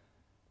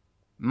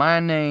 "My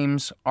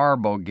name's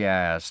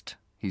Arbogast,"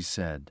 he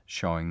said,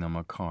 showing them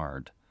a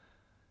card.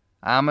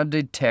 "I'm a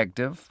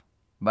detective,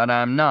 but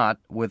I'm not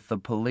with the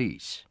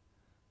police."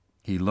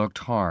 He looked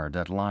hard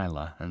at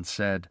Lila and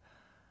said,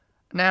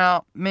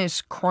 "Now,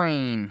 Miss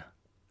Crane,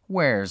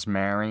 where's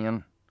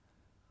Marion?"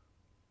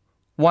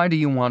 "Why do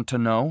you want to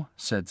know?"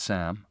 said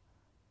Sam.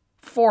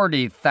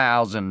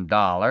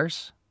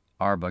 $40,000,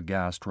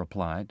 Arbogast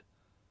replied.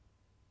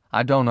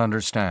 "I don't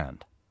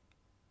understand."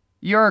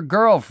 "Your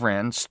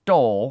girlfriend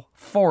stole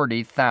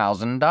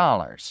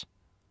 $40,000.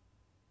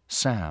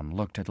 Sam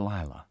looked at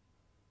Lila.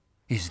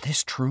 "Is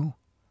this true?"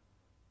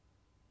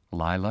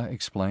 Lila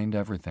explained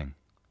everything.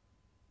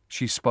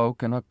 She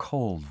spoke in a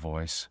cold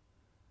voice.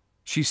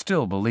 She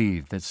still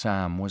believed that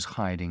Sam was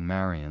hiding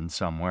Marion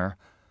somewhere,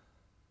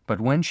 but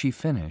when she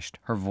finished,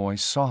 her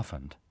voice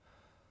softened.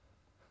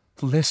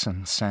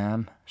 "Listen,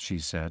 Sam," she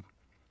said.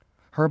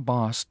 "Her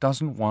boss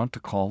doesn't want to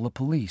call the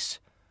police.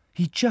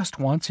 He just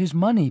wants his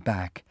money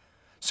back.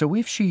 So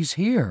if she's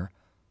here—"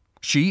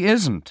 "She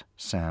isn't,"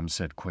 Sam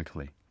said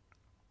quickly.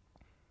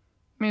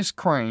 "Miss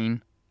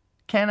Crane,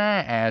 can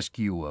I ask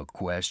you a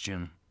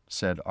question?"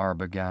 said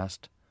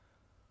Arbogast.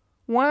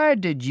 "Why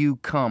did you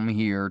come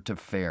here to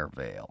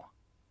Fairvale?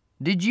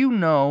 Did you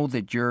know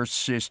that your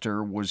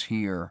sister was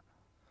here?"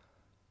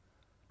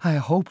 "I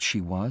hoped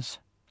she was.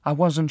 I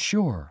wasn't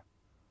sure."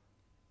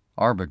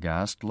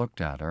 Arbogast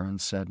looked at her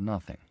and said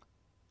nothing.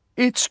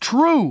 "It's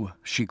true!"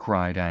 she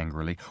cried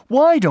angrily.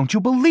 "Why don't you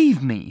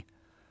believe me?"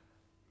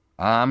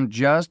 "I'm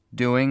just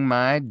doing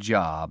my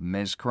job,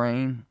 Miss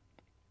Crane."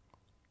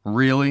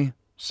 "Really?"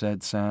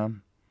 said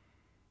Sam.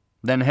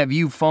 "Then have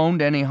you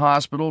phoned any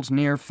hospitals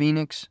near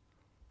Phoenix?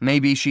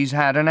 Maybe she's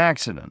had an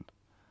accident."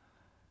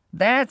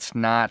 "That's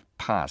not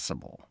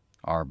possible,"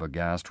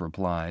 Arbogast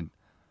replied.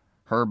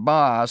 "Her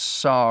boss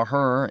saw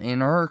her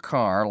in her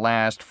car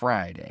last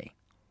Friday.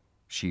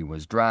 She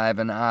was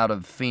driving out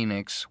of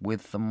Phoenix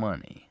with the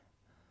money."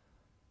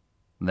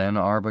 Then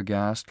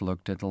Arbogast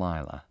looked at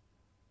Lila.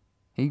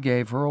 He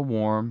gave her a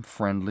warm,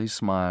 friendly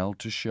smile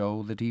to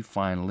show that he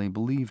finally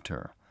believed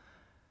her.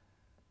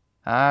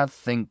 "I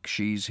think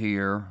she's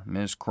here,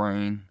 Miss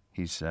Crane,"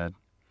 he said.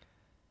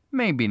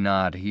 "Maybe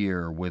not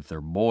here with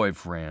her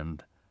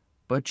boyfriend,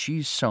 but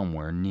she's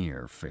somewhere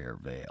near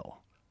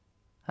Fairvale.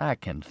 I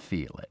can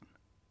feel it.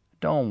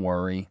 Don't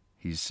worry,"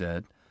 he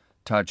said,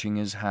 touching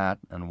his hat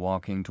and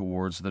walking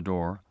towards the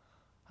door.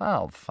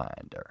 "I'll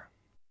find her."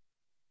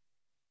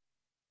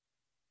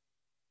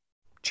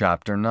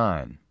 Chapter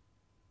 9.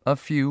 A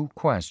Few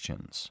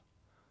Questions.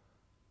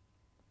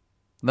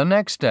 The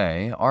next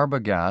day,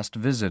 Arbogast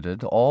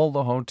visited all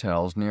the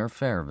hotels near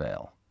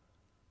Fairvale.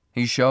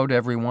 He showed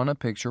everyone a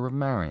picture of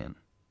Marion.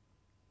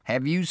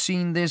 "Have you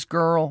seen this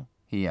girl?"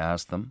 he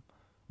asked them.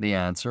 The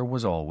answer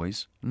was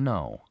always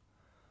no.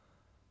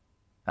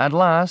 At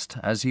last,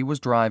 as he was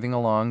driving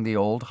along the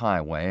old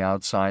highway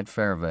outside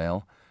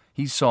Fairvale,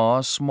 he saw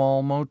a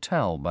small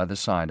motel by the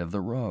side of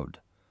the road.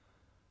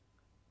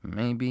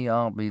 "Maybe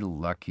I'll be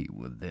lucky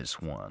with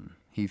this one,"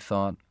 he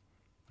thought.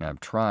 "I've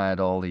tried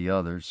all the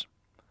others."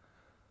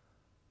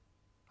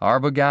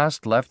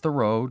 Arbogast left the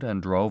road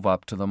and drove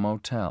up to the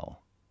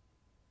motel.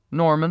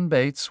 Norman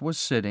Bates was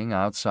sitting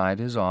outside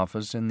his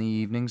office in the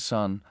evening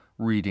sun,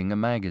 reading a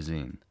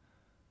magazine.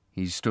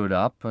 He stood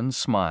up and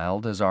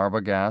smiled as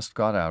Arbogast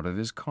got out of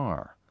his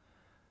car.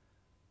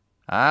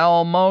 "I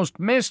almost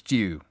missed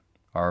you,"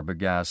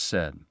 Arbogast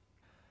said.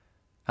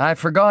 "I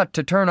forgot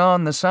to turn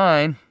on the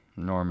sign,"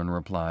 Norman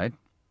replied.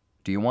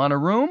 "Do you want a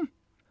room?"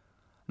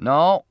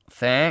 "No,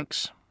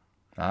 thanks.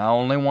 I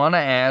only want to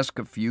ask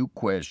a few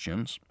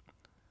questions."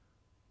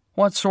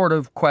 "What sort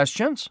of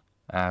questions?"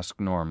 asked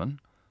Norman,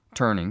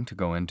 turning to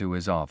go into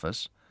his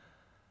office.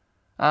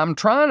 "I'm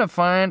trying to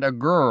find a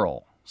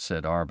girl,"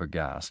 said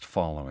Arbogast,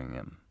 following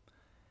him.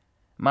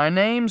 "My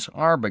name's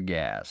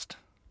Arbogast.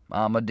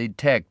 I'm a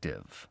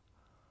detective."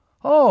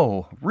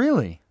 "Oh,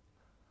 really?"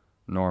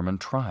 Norman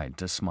tried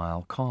to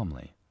smile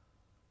calmly.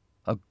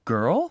 "A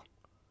girl?"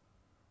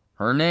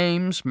 "Her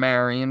name's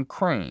Marion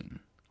Crane,"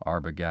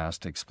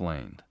 Arbogast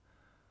explained.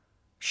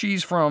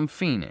 "She's from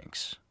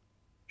Phoenix.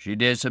 She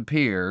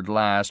disappeared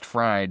last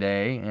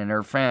Friday, and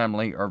her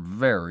family are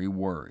very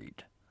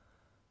worried."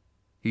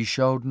 He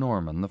showed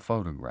Norman the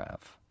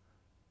photograph.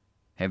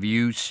 "Have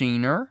you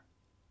seen her?"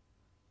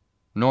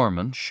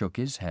 Norman shook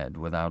his head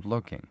without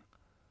looking.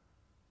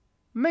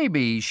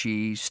 "Maybe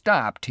she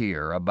stopped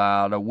here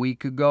about a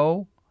week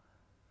ago?"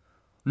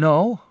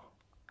 "No,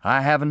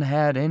 I haven't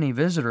had any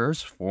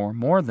visitors for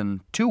more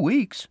than 2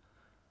 weeks.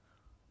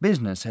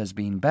 Business has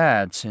been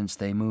bad since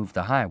they moved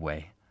the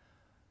highway."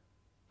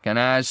 "Can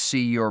I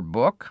see your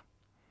book?"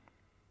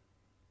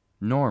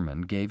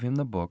 Norman gave him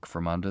the book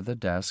from under the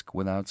desk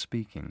without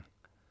speaking.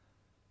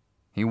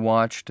 He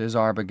watched as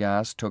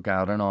Arbogast took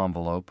out an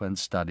envelope and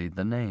studied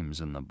the names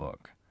in the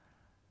book.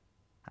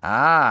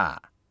 "Ah!"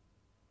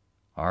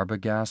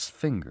 Arbogast's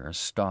fingers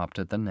stopped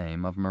at the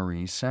name of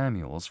Marie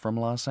Samuels from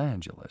Los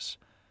Angeles.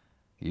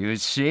 "You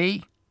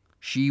see,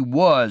 she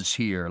was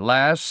here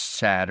last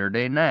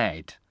Saturday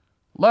night.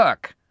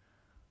 Look,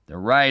 the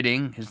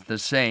writing is the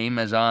same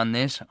as on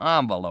this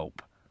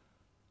envelope."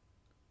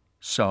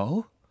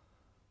 "So?"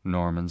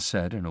 Norman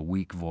said in a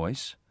weak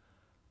voice.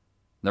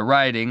 "The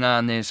writing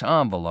on this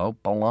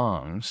envelope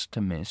belongs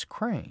to Miss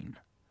Crane."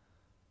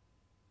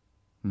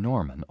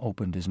 Norman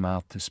opened his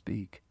mouth to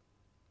speak,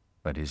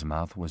 but his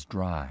mouth was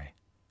dry,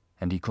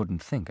 and he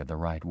couldn't think of the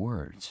right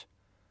words.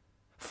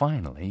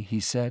 Finally, he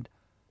said,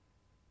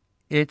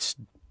 "It's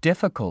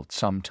difficult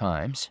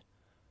sometimes."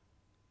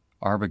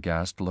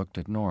 Arbogast looked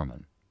at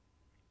Norman.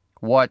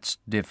 "What's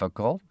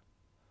difficult?"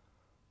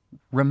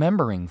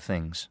 "Remembering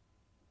things."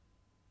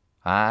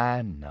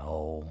 I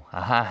know,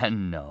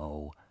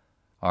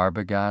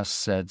 Arbogast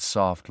said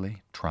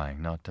softly,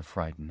 trying not to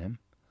frighten him.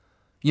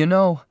 "You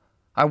know,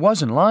 I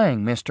wasn't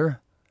lying,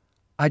 mister.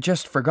 I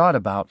just forgot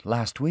about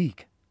last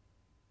week."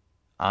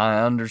 "I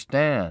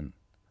understand."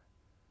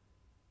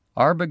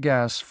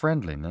 Arbogast's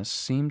friendliness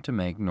seemed to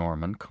make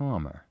Norman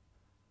calmer.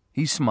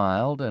 He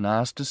smiled and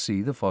asked to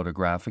see the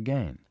photograph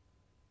again.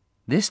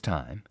 This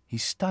time he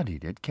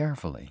studied it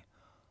carefully.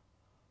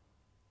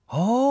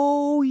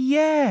 "Oh,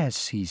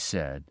 yes," he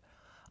said.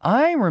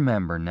 "I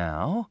remember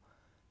now.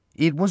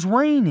 It was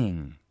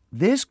raining.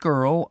 This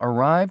girl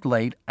arrived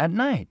late at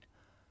night.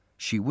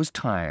 She was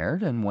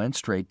tired and went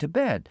straight to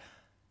bed.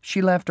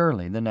 She left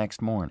early the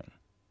next morning."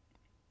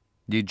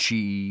 "Did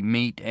she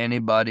meet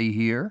anybody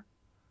here?"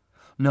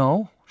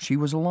 "No, she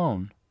was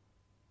alone."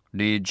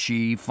 "Did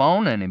she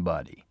phone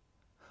anybody?"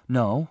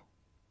 "No."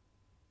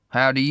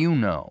 "How do you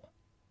know?"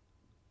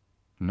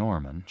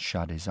 Norman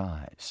shut his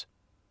eyes.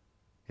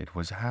 It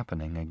was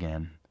happening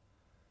again.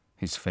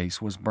 His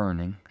face was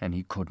burning, and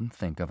he couldn't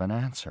think of an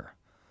answer.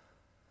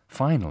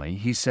 Finally,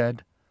 he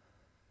said,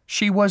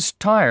 "She was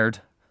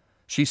tired.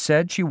 She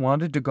said she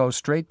wanted to go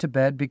straight to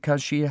bed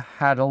because she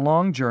had a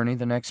long journey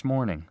the next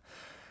morning.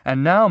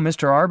 And now,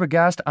 Mr.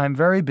 Arbogast, I'm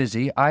very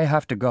busy. I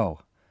have to go."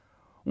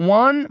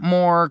 "One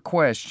more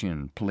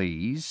question,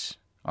 please,"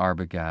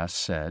 Arbogast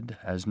said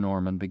as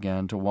Norman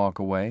began to walk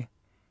away.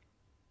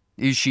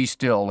 "Is she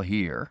still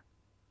here?"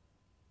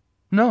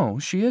 "No,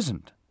 she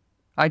isn't.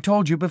 I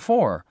told you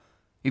before.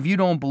 If you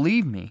don't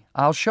believe me,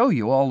 I'll show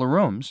you all the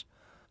rooms."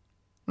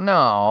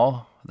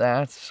 "No,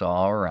 that's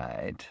all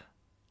right."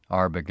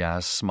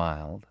 Arbogast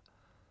smiled.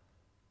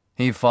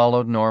 He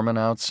followed Norman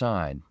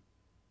outside.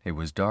 It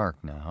was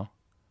dark now.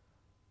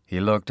 He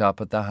looked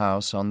up at the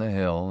house on the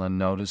hill and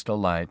noticed a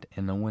light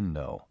in the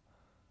window.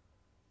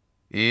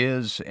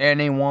 "Is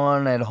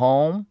anyone at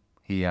home?"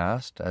 he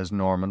asked as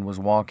Norman was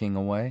walking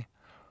away.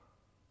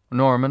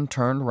 Norman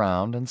turned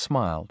round and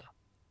smiled.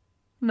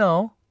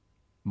 "No."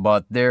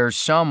 "But there's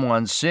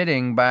someone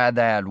sitting by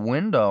that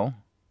window."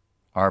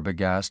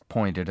 Arbogast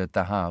pointed at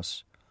the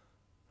house.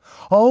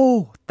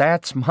 "Oh,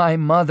 that's my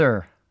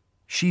mother.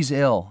 She's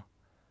ill."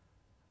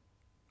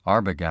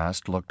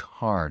 Arbogast looked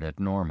hard at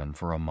Norman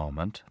for a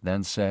moment,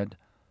 then said,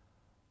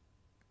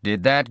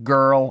 "Did that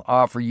girl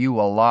offer you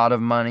a lot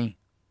of money?"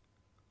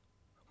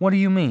 "What do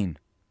you mean?"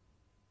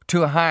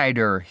 "To hide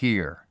her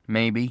here,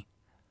 maybe."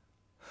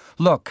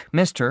 "Look,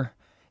 mister,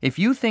 if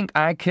you think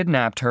I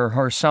kidnapped her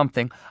or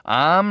something—"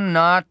 "I'm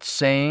not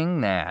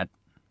saying that.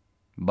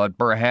 But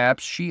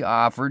perhaps she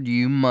offered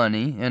you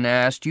money and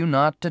asked you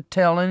not to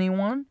tell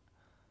anyone?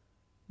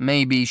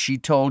 Maybe she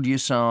told you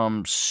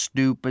some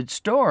stupid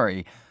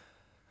story.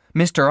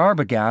 Mr.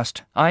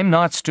 Arbogast, I'm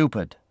not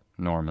stupid,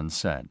 Norman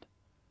said.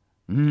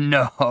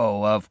 No,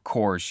 of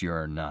course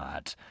you're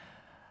not.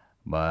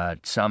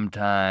 But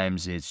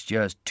sometimes it's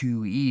just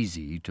too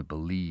easy to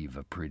believe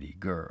a pretty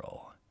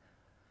girl.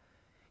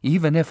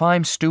 Even if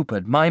I'm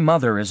stupid, my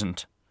mother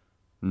isn't.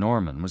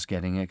 Norman was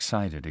getting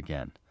excited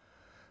again.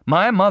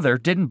 My mother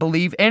didn't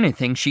believe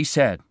anything she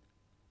said.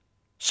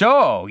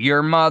 So,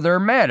 your mother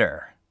met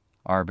her?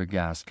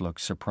 Arbogast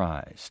looked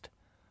surprised.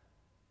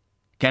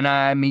 Can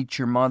I meet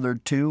your mother,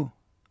 too?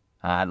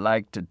 I'd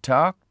like to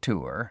talk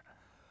to her.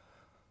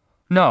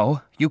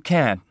 No, you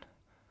can't.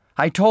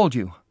 I told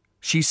you,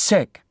 she's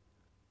sick.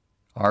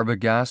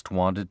 Arbogast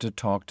wanted to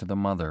talk to the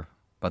mother,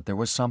 but there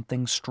was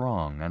something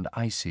strong and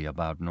icy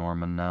about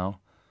Norman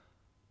now.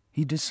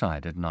 He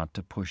decided not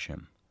to push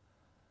him.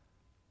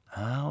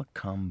 I'll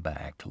come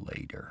back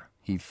later,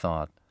 he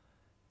thought,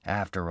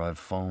 after I've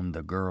phoned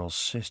the girl's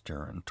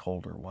sister and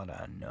told her what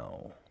I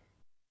know.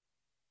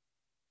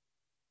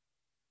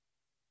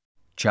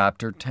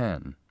 Chapter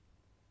 10.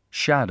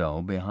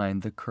 Shadow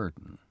Behind the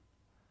Curtain.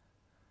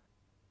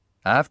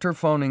 After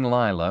phoning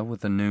Lila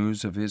with the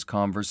news of his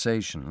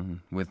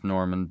conversation with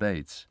Norman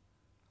Bates,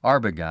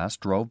 Arbogast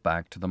drove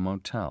back to the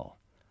motel.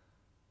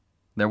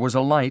 There was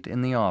a light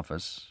in the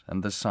office,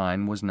 and the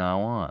sign was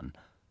now on,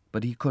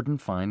 but he couldn't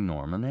find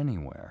Norman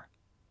anywhere.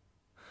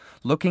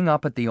 Looking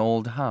up at the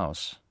old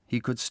house,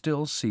 he could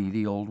still see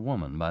the old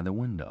woman by the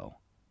window.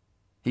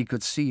 He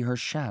could see her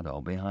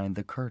shadow behind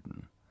the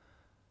curtain.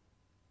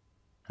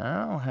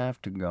 I'll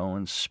have to go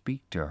and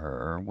speak to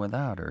her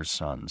without her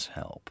son's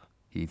help,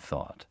 he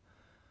thought.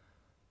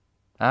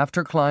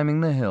 After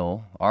climbing the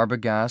hill,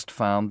 Arbogast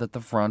found that the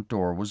front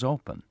door was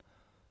open.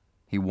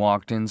 He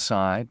walked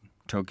inside,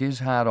 took his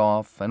hat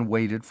off, and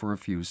waited for a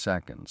few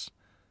seconds.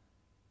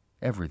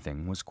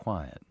 Everything was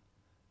quiet.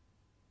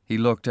 He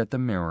looked at the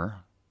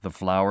mirror, the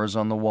flowers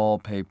on the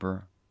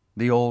wallpaper,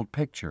 the old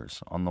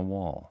pictures on the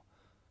wall.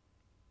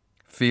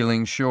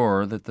 Feeling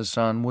sure that the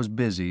son was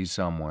busy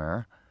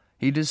somewhere,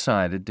 he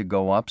decided to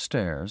go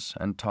upstairs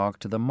and talk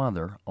to the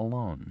mother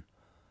alone.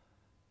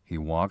 He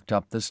walked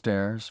up the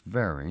stairs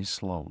very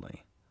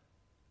slowly.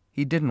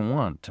 He didn't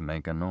want to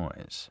make a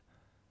noise,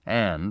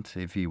 and,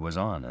 if he was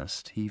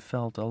honest, he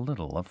felt a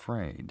little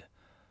afraid.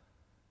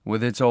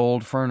 With its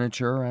old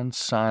furniture and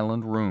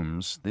silent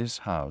rooms, this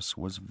house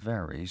was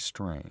very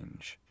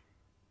strange.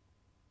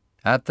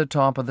 At the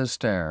top of the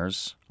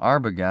stairs,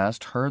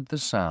 Arbogast heard the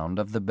sound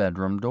of the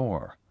bedroom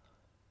door.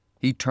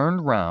 He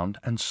turned round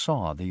and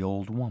saw the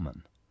old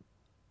woman.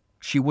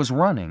 She was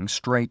running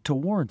straight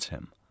towards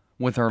him,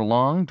 with her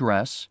long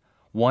dress,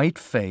 white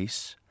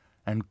face,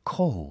 and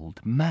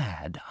cold,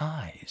 mad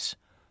eyes.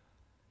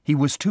 He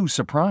was too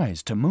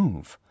surprised to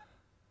move.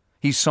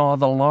 He saw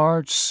the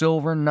large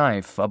silver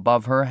knife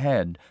above her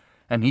head,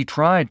 and he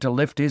tried to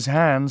lift his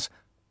hands,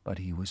 but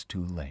he was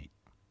too late.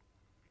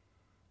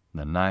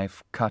 The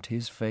knife cut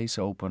his face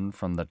open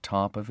from the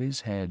top of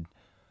his head,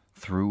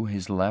 through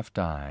his left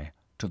eye,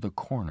 to the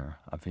corner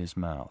of his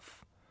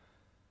mouth.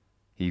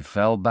 He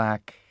fell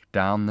back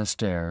down the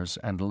stairs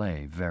and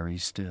lay very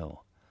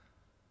still.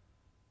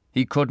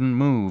 He couldn't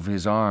move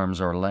his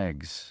arms or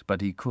legs,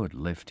 but he could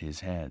lift his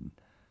head.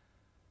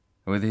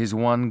 With his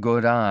one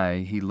good eye,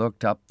 he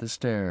looked up the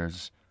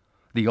stairs.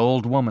 The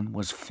old woman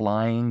was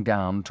flying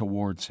down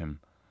towards him,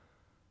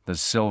 the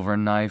silver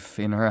knife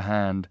in her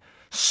hand,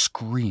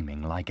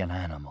 screaming like an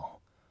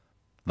animal.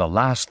 The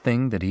last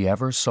thing that he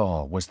ever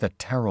saw was the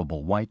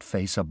terrible white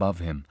face above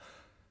him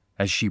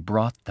as she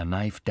brought the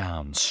knife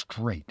down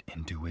straight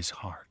into his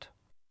heart.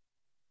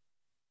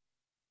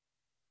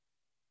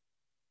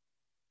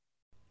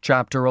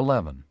 Chapter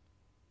 11.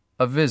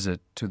 A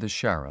Visit to the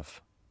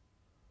Sheriff.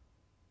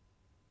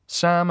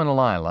 Sam and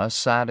Lila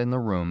sat in the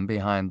room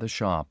behind the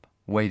shop,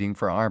 waiting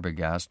for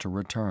Arbogast to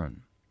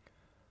return.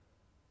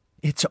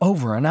 "It's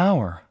over an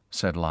hour,"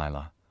 said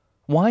Lila.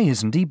 "Why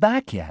isn't he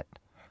back yet?"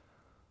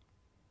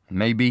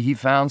 "Maybe he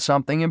found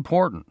something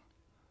important."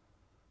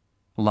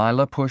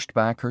 Lila pushed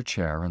back her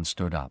chair and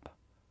stood up.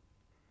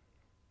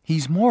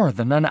 "He's more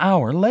than an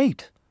hour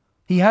late.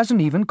 He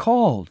hasn't even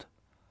called.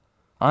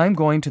 I'm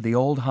going to the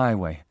old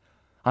highway.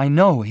 I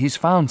know he's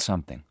found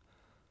something.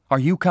 Are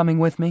you coming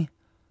with me?"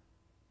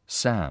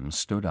 Sam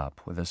stood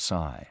up with a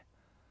sigh.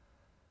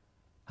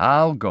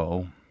 "I'll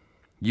go.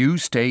 You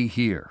stay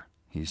here,"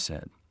 he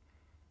said.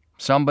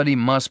 "Somebody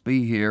must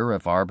be here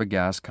if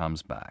Arbogast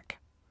comes back."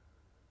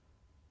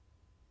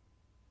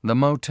 The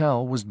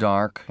motel was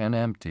dark and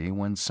empty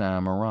when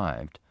Sam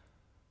arrived.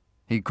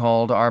 He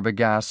called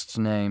Arbogast's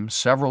name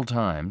several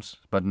times,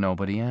 but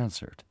nobody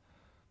answered.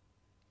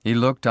 He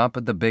looked up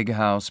at the big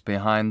house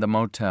behind the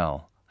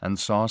motel and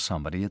saw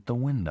somebody at the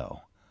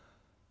window.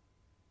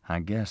 "I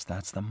guess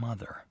that's the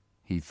mother,"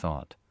 he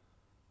thought.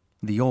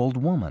 "The old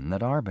woman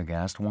that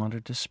Arbogast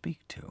wanted to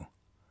speak to."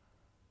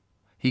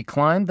 He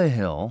climbed the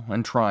hill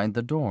and tried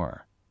the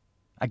door.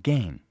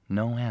 Again,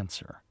 no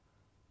answer.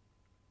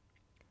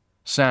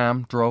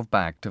 Sam drove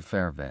back to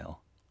Fairvale.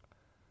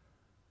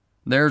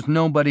 "There's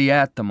nobody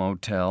at the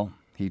motel,"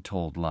 he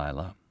told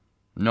Lila.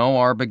 "No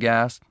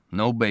Arbogast,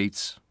 no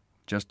Bates,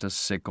 just a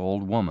sick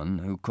old woman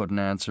who couldn't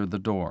answer the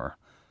door."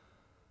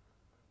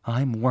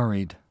 "I'm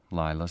worried,"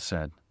 Lila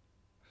said.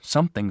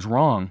 "Something's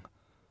wrong."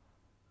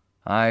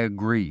 "I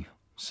agree,"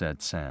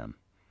 said Sam.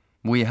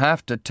 "We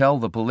have to tell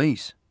the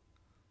police.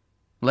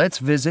 Let's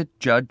visit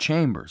Judge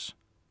Chambers.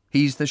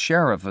 He's the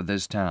sheriff of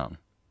this town.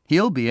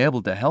 He'll be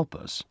able to help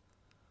us."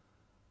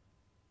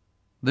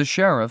 The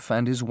sheriff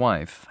and his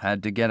wife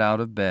had to get out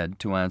of bed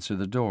to answer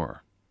the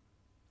door.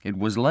 It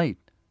was late,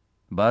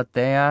 but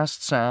they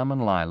asked Sam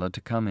and Lila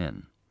to come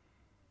in.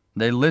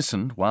 They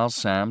listened while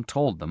Sam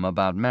told them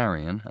about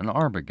Marion and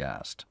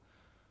Arbogast.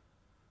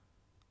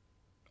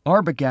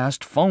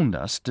 "Arbogast phoned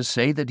us to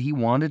say that he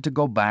wanted to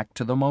go back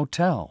to the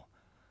motel.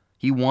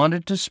 He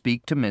wanted to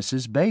speak to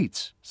Mrs.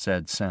 Bates,"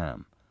 said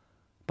Sam.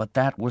 "But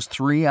that was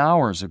 3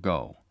 hours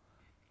ago."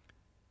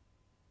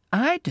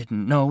 "I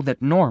didn't know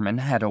that Norman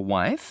had a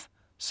wife,"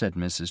 said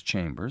Mrs.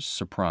 Chambers,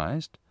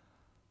 surprised.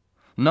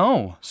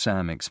 "No,"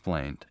 Sam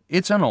explained.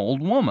 "It's an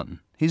old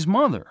woman, his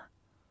mother."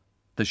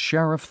 The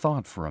sheriff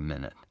thought for a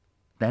minute,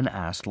 then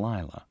asked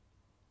Lila,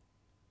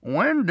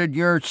 "When did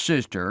your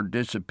sister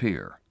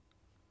disappear?"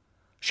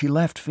 "She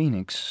left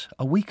Phoenix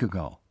a week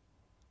ago."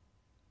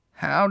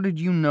 "How did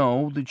you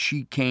know that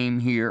she came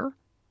here?"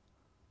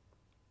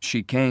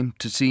 "She came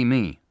to see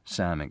me,"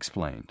 Sam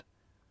explained.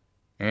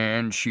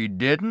 "And she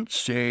didn't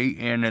say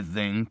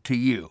anything to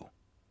you?"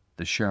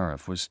 The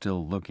sheriff was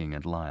still looking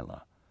at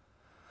Lila.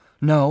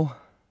 "No,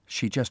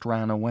 she just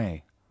ran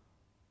away."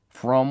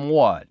 "From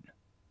what?"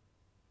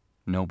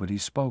 Nobody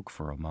spoke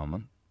for a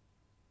moment.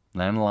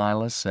 Then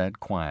Lila said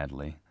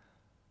quietly,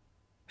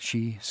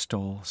 "She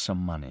stole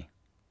some money."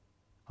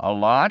 "A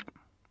lot?"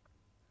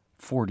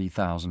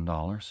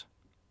 $40,000.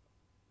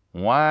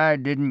 "Why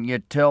didn't you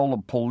tell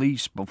the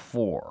police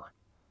before?"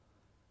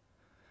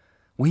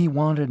 "We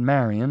wanted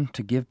Marion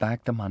to give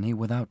back the money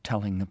without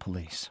telling the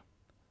police."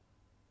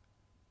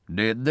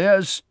 "Did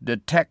this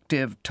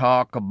detective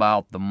talk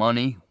about the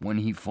money when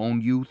he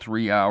phoned you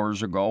 3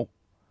 hours ago?"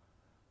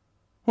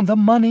 "Well, the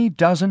money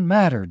doesn't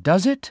matter,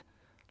 does it?"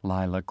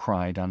 Lila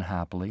cried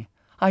unhappily.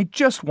 "I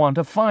just want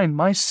to find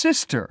my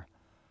sister."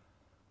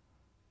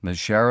 The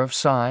sheriff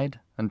sighed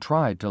and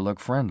tried to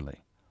look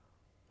friendly.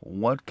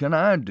 "What can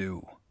I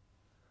do?"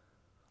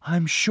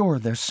 "I'm sure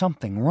there's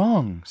something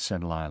wrong,"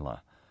 said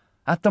Lila.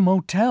 "At the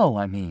motel,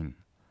 I mean."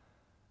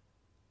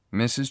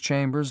 Mrs.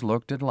 Chambers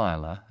looked at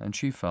Lila, and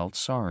she felt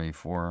sorry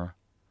for her.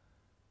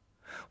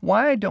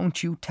 "Why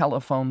don't you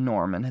telephone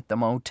Norman at the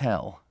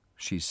motel?"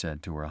 she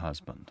said to her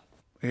husband.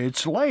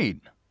 "It's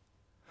late."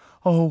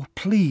 "Oh,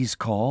 please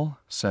call,"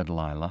 said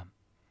Lila.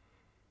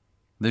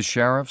 The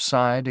sheriff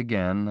sighed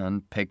again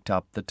and picked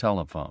up the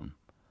telephone.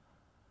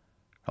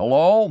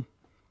 "Hello?"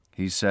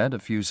 he said a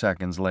few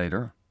seconds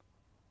later.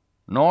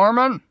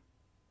 "Norman?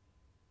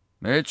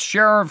 It's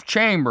Sheriff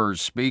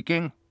Chambers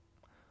speaking.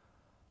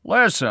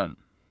 Listen,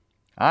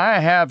 I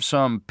have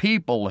some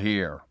people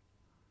here.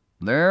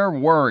 They're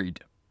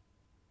worried.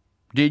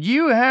 Did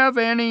you have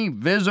any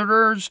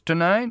visitors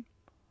tonight?"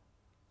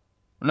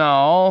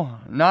 "No,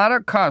 not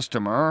a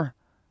customer.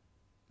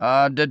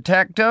 A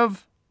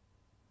detective?"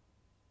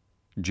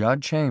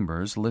 Judge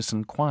Chambers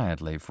listened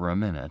quietly for a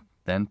minute,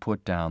 then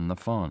put down the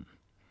phone.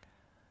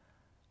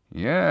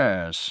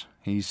 "Yes,"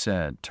 he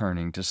said,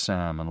 turning to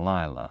Sam and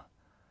Lila.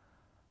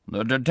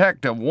 "The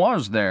detective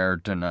was there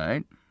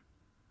tonight.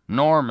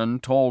 Norman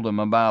told him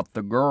about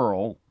the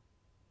girl.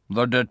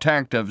 The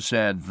detective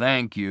said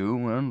thank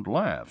you and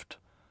left."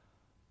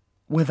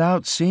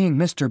 "Without seeing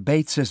Mr.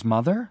 Bates's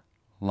mother?"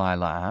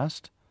 Lila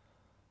asked.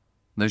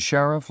 The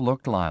sheriff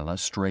looked Lila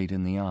straight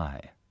in the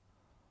eye.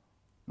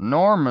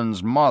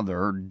 "Norman's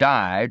mother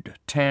died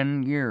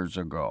 10 years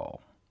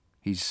ago,"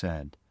 he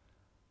said.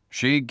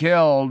 "She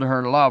killed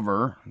her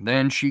lover,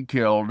 then she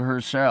killed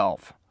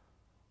herself.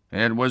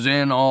 It was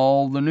in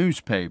all the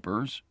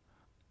newspapers.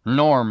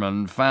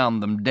 Norman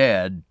found them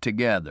dead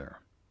together.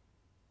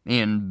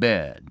 In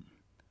bed."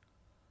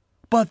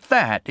 "But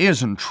that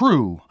isn't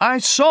true. I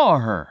saw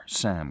her,"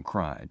 Sam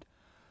cried.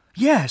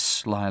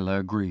 "Yes," Lila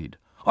agreed.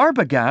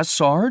 "Arbogast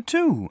saw her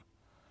too."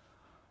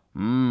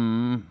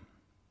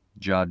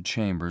 Judge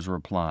Chambers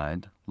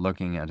replied,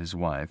 looking at his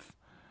wife.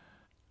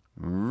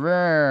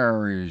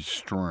 "Very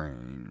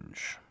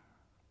strange.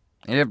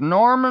 If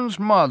Norman's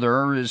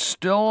mother is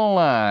still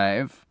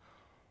alive,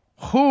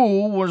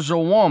 who was the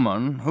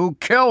woman who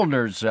killed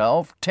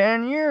herself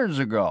 10 years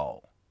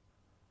ago?"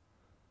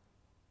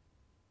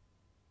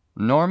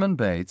 Norman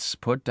Bates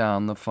put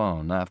down the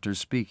phone after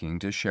speaking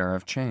to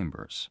Sheriff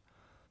Chambers.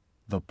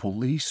 "The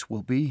police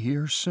will be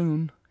here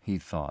soon," he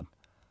thought.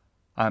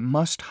 "I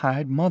must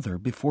hide Mother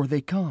before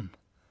they come."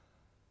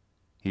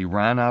 He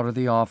ran out of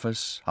the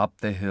office, up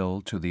the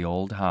hill to the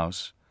old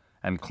house,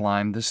 and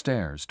climbed the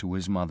stairs to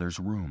his mother's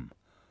room.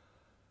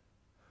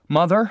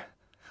 "Mother,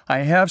 I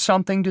have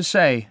something to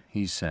say,"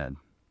 he said.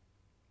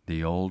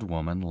 The old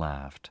woman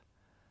laughed.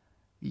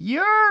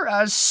 "You're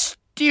a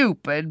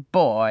stupid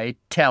boy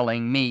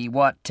telling me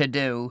what to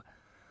do.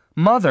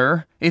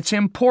 Mother, it's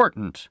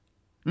important.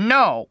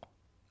 No,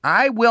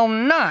 I will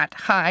not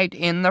hide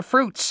in the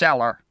fruit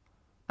cellar.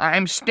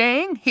 I'm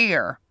staying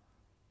here.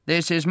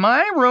 This is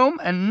my room,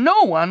 and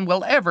no one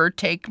will ever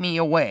take me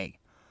away.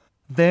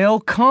 They'll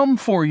come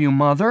for you,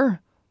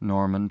 Mother,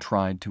 Norman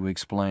tried to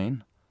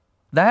explain.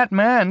 That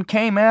man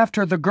came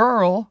after the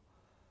girl.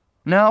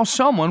 Now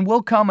someone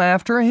will come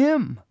after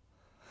him.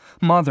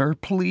 Mother,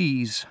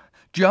 please,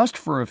 just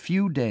for a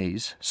few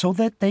days, so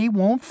that they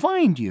won't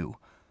find you.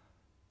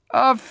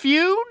 A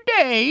few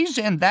days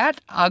in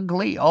that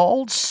ugly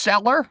old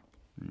cellar?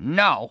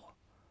 No.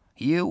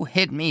 You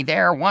hid me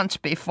there once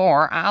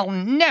before. I'll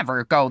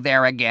never go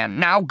there again.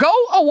 Now go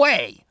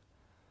away!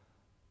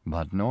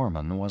 But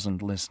Norman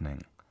wasn't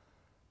listening.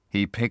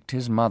 He picked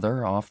his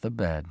mother off the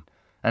bed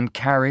and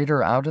carried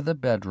her out of the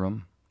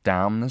bedroom,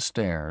 down the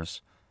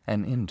stairs,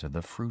 and into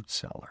the fruit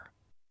cellar.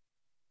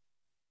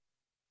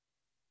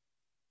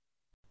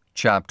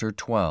 Chapter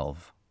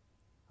 12.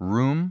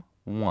 Room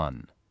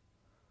 1.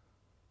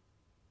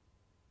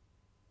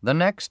 The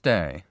next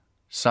day,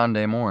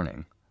 Sunday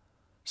morning,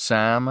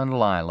 Sam and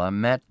Lila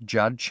met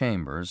Judge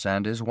Chambers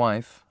and his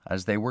wife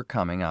as they were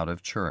coming out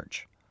of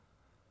church.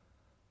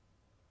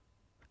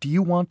 "Do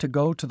you want to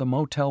go to the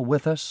motel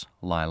with us?"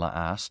 Lila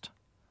asked.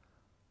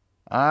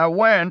 "I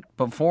went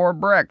before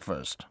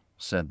breakfast,"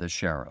 said the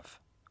sheriff.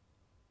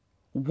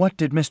 "What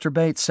did Mr.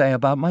 Bates say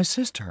about my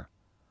sister?"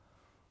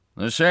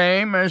 "The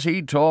same as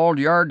he told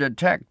your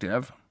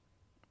detective.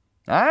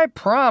 I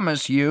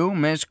promise you,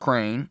 Miss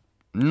Crane,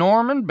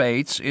 Norman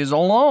Bates is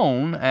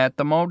alone at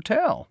the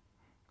motel.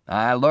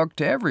 I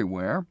looked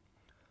everywhere."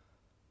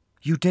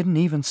 "You didn't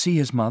even see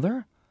his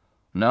mother?"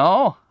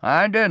 "No,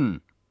 I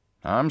didn't.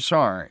 I'm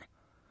sorry.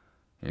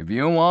 If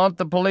you want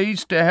the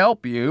police to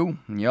help you,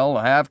 you'll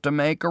have to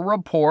make a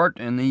report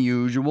in the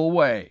usual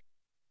way.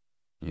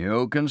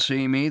 You can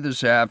see me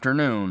this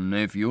afternoon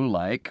if you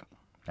like.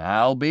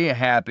 I'll be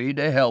happy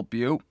to help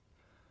you."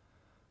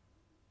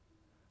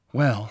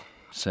 "Well,"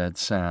 said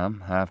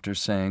Sam, after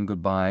saying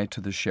goodbye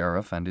to the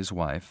sheriff and his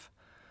wife,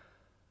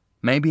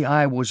 "maybe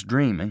I was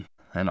dreaming,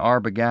 and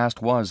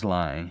Arbogast was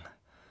lying.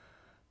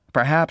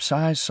 Perhaps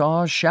I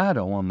saw a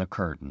shadow on the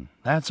curtain,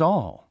 that's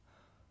all."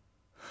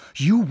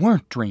 "You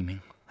weren't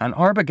dreaming, and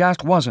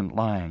Arbogast wasn't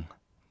lying,"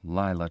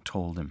 Lila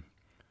told him.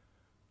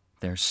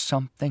 "There's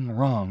something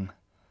wrong,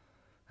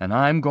 and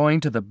I'm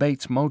going to the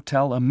Bates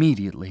Motel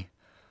immediately.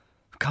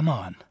 Come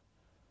on."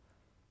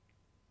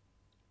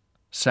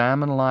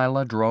 Sam and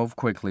Lila drove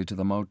quickly to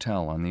the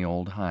motel on the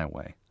old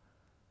highway.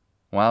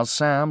 While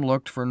Sam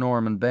looked for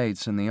Norman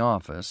Bates in the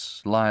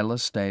office, Lila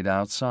stayed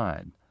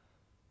outside.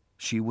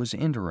 She was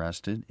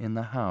interested in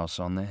the house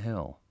on the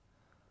hill.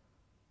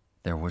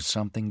 There was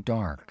something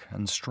dark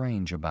and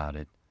strange about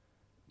it,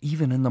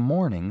 even in the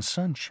morning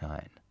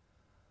sunshine.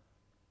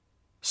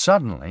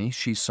 Suddenly,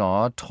 she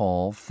saw a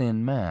tall,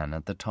 thin man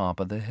at the top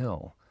of the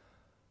hill.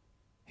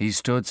 He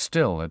stood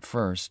still at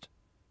first.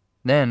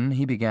 Then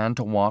he began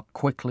to walk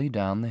quickly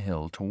down the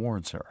hill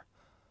towards her.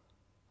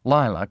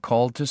 Lila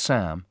called to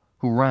Sam,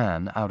 who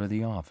ran out of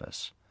the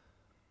office.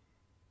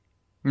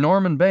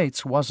 Norman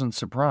Bates wasn't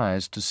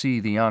surprised to see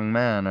the young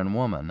man and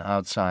woman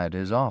outside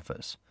his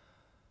office.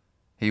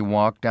 He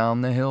walked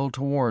down the hill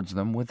towards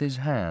them with his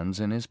hands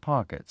in his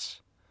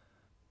pockets.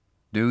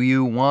 "Do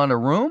you want a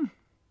room?"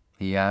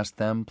 he asked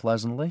them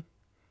pleasantly.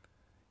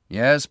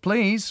 "Yes,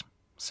 please,"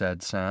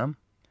 said Sam.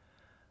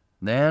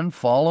 "Then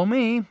follow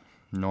me,"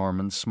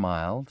 Norman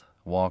smiled,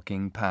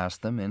 walking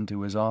past them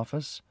into his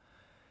office.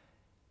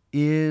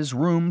 "Is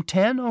room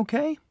 10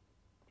 okay?"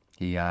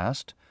 he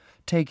asked,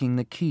 taking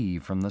the key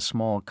from the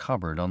small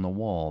cupboard on the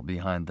wall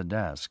behind the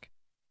desk.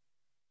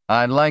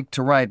 "I'd like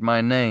to write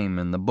my name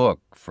in the book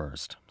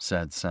first,"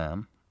 said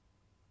Sam.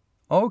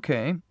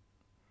 "Okay."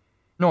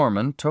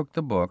 Norman took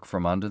the book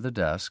from under the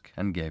desk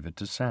and gave it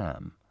to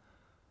Sam.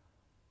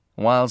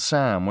 While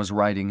Sam was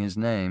writing his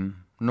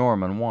name,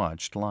 Norman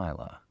watched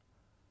Lila.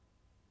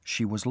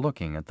 She was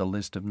looking at the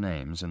list of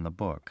names in the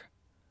book.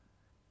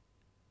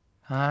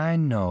 "I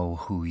know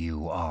who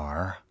you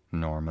are,"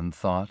 Norman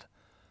thought.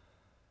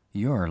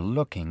 "You're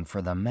looking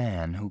for the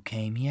man who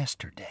came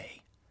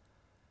yesterday.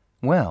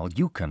 Well,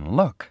 you can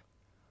look.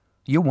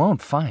 You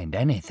won't find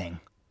anything.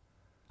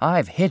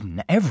 I've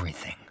hidden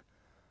everything.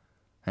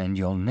 And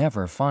you'll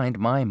never find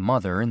my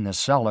mother in the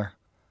cellar.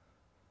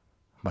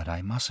 But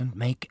I mustn't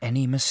make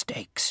any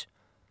mistakes.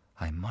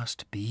 I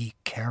must be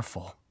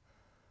careful."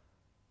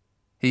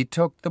 He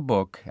took the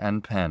book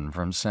and pen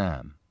from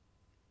Sam.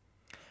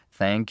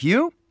 "Thank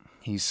you,"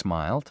 he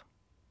smiled.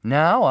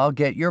 "Now I'll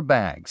get your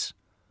bags.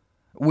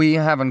 We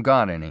haven't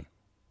got any."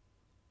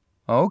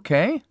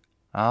 "Okay,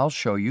 I'll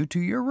show you to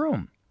your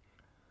room."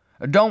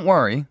 "Don't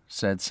worry,"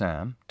 said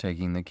Sam,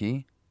 taking the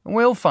key.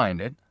 "We'll find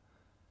it."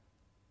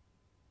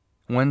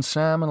 When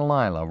Sam and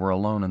Lila were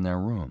alone in their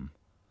room,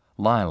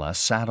 Lila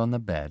sat on the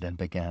bed and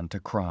began to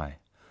cry.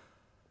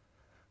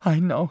 "I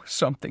know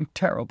something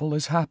terrible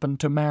has happened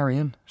to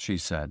Marion," she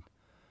said.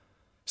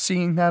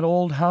 "Seeing that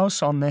old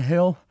house on the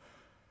hill,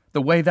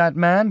 the way that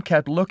man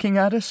kept looking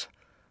at us,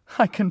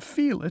 I can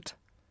feel it."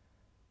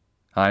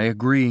 "I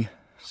agree,"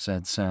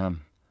 said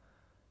Sam.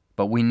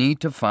 "But we need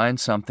to find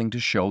something to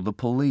show the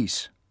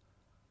police.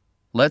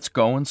 Let's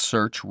go and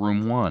search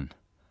room 1.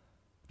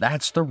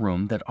 That's the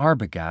room that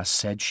Arbogast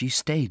said she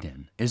stayed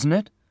in, isn't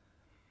it?"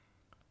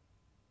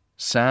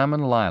 Sam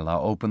and Lila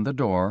opened the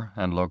door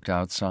and looked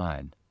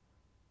outside.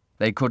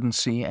 They couldn't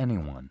see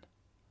anyone.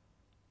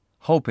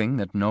 Hoping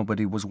that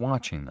nobody was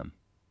watching them,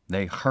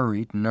 they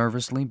hurried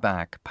nervously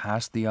back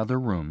past the other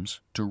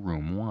rooms to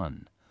room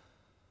 1.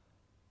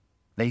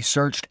 They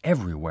searched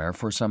everywhere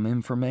for some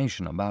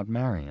information about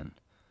Marion.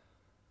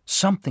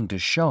 Something to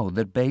show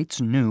that Bates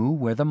knew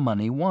where the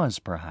money was,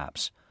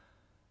 perhaps.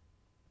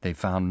 They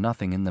found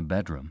nothing in the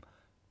bedroom,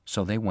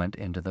 so they went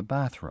into the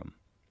bathroom.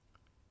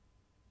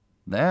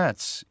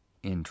 "That's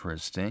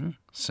interesting,"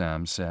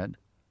 Sam said.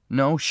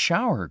 "No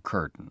shower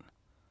curtain."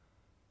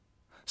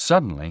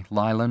 Suddenly,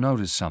 Lila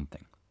noticed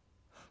something.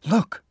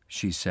 "Look,"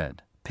 she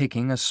said,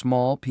 picking a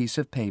small piece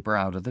of paper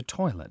out of the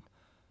toilet.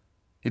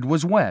 It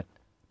was wet,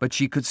 but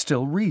she could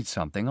still read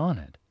something on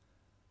it.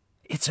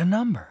 "It's a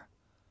number.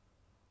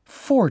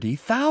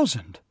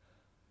 40,000.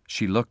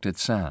 She looked at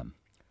Sam.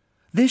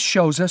 "This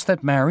shows us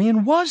that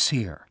Marion was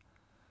here."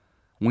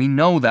 "We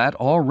know that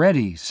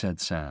already," said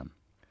Sam.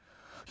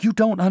 "You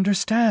don't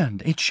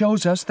understand. It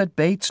shows us that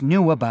Bates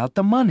knew about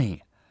the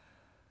money."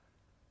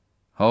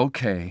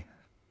 "Okay,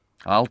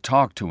 I'll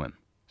talk to him,"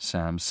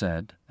 Sam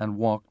said, and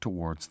walked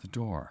towards the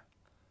door.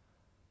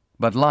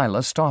 But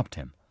Lila stopped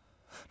him.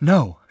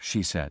 "No,"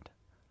 she said.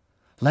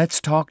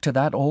 "Let's talk to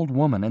that old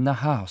woman in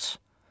the house.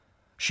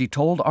 She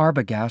told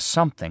Arbogast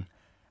something,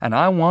 and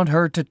I want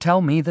her to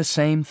tell me the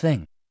same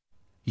thing.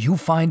 You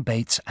find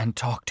Bates and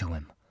talk to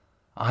him.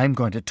 I'm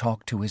going to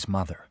talk to his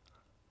mother."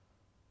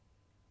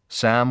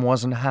 Sam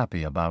wasn't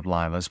happy about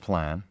Lila's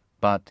plan,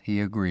 but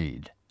he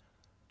agreed.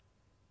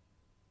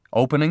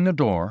 Opening the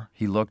door,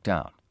 he looked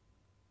out.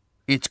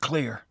 "It's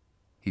clear,"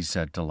 he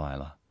said to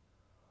Lila.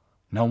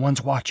 "No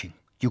one's watching.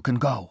 You can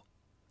go."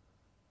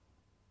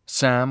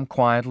 Sam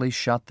quietly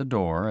shut the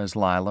door as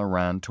Lila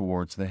ran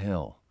towards the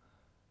hill.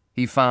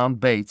 He found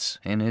Bates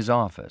in his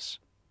office.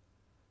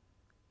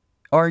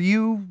 "Are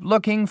you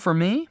looking for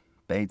me?"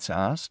 Bates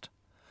asked.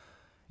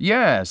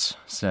 "Yes,"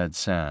 said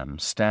Sam,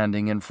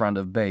 standing in front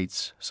of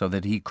Bates so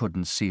that he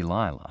couldn't see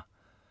Lila.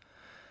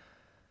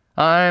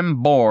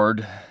 "I'm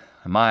bored.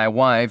 My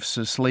wife's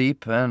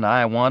asleep, and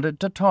I wanted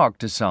to talk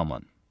to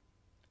someone."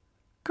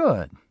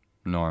 "Good,"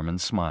 Norman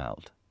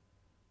smiled.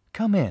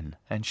 "Come in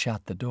and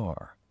shut the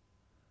door."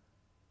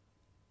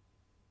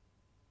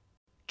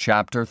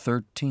 Chapter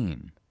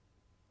 13.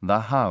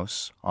 The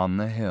House on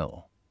the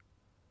Hill.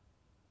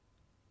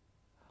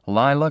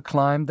 Lila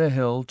climbed the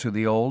hill to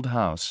the old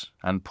house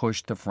and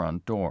pushed the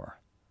front door.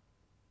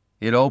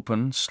 It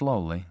opened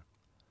slowly.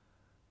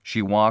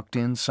 She walked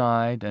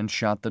inside and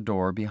shut the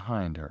door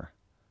behind her.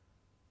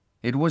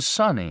 It was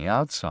sunny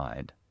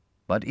outside,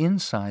 but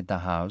inside the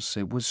house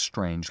it was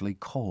strangely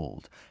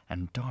cold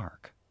and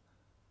dark.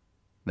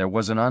 There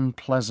was an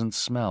unpleasant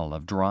smell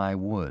of dry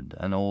wood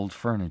and old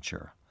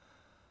furniture.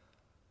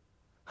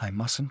 "I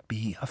mustn't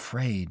be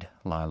afraid,"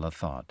 Lila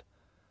thought.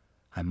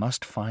 "I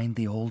must find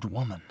the old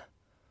woman.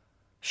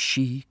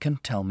 She can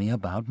tell me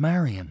about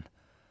Marion.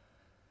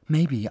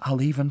 Maybe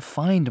I'll even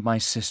find my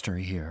sister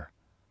here."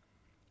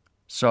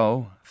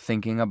 So,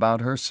 thinking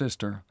about her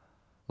sister,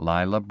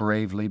 Lila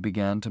bravely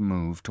began to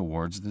move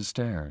towards the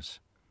stairs.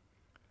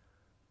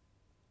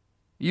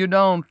 "You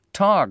don't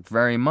talk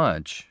very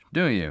much,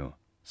 do you?"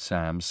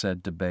 Sam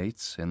said to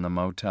Bates in the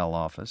motel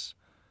office.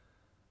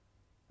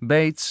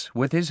 Bates,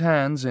 with his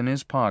hands in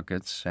his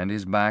pockets and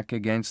his back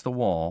against the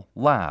wall,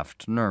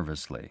 laughed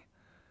nervously.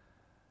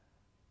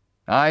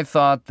 "I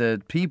thought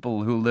that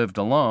people who lived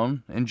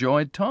alone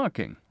enjoyed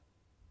talking.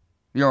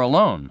 You're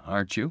alone,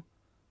 aren't you?"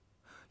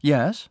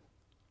 "Yes."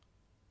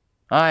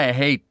 "I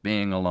hate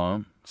being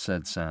alone,"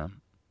 said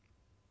Sam.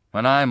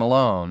 "When I'm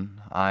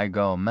alone, I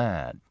go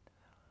mad."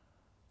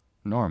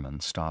 Norman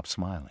stopped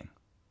smiling.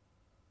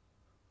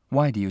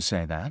 "Why do you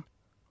say that?"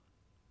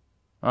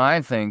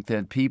 "I think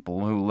that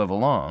people who live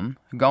alone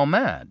go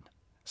mad,"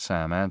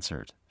 Sam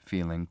answered,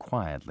 feeling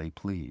quietly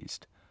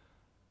pleased.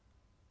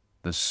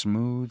 The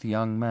smooth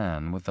young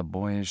man with the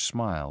boyish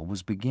smile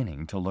was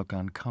beginning to look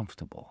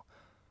uncomfortable.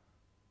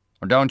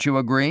 "Don't you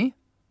agree?"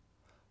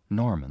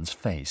 Norman's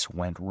face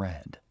went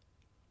red.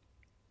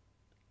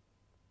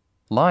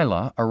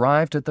 Lila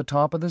arrived at the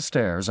top of the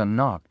stairs and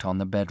knocked on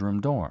the bedroom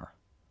door.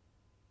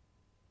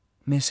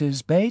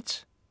 "Mrs.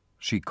 Bates?"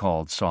 she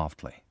called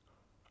softly.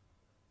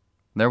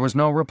 There was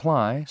no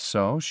reply,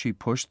 so she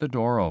pushed the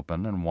door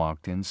open and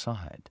walked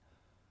inside.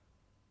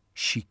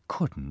 She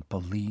couldn't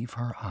believe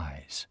her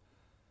eyes.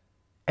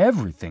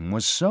 Everything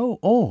was so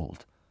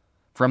old,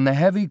 from the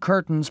heavy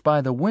curtains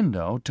by the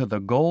window to the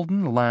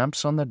golden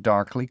lamps on the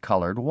darkly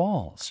colored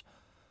walls.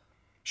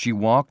 She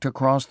walked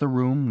across the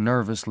room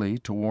nervously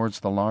towards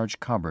the large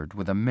cupboard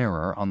with a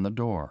mirror on the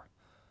door.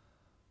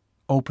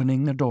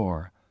 Opening the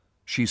door,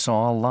 she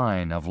saw a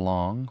line of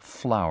long,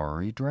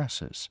 flowery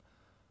dresses,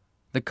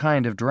 the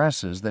kind of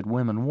dresses that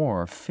women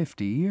wore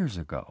 50 years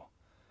ago.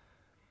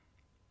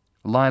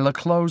 Lila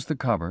closed the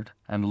cupboard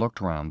and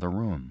looked round the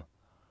room.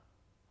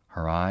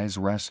 Her eyes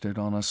rested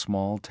on a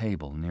small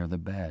table near the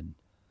bed.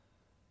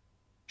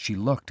 She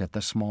looked at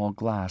the small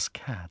glass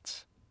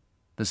cats,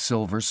 the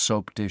silver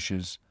soap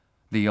dishes,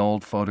 the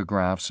old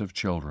photographs of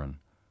children.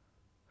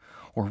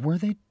 Or were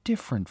they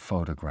different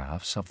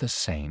photographs of the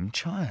same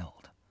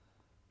child?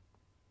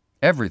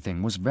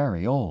 Everything was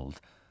very old,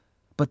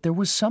 but there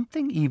was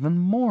something even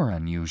more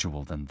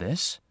unusual than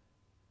this.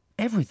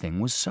 Everything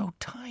was so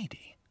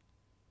tidy.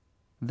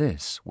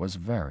 This was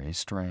very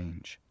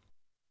strange.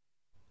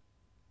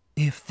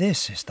 If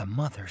this is the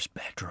mother's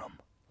bedroom,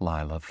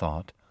 Lila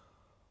thought,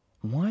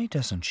 why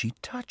doesn't she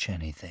touch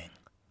anything?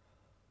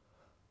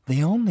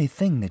 The only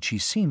thing that she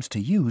seems to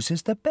use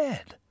is the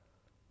bed.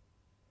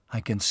 I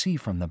can see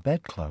from the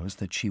bedclothes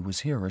that she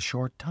was here a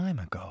short time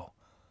ago.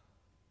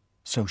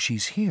 So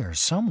she's here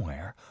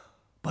somewhere,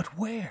 but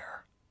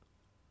where?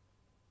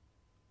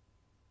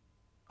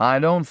 I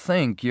don't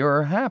think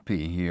you're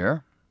happy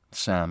here,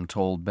 Sam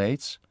told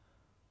Bates.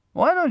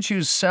 Why don't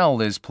you sell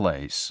this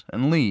place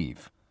and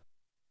leave?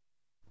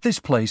 This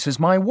place is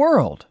my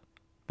world,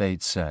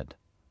 Bates said.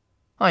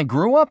 I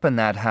grew up in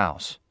that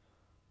house.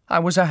 I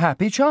was a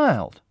happy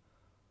child.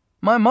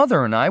 My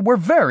mother and I were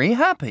very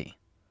happy.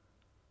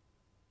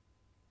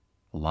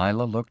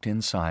 Lila looked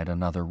inside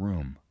another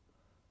room.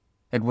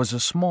 It was a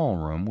small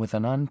room with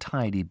an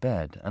untidy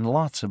bed and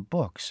lots of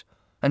books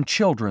and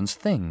children's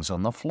things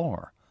on the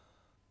floor.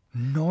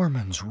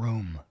 Norman's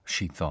room,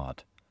 she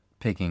thought,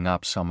 picking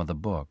up some of the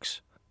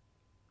books.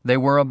 They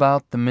were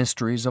about the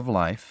mysteries of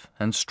life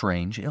and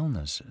strange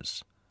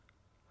illnesses.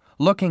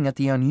 Looking at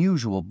the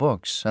unusual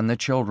books and the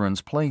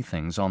children's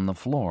playthings on the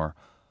floor,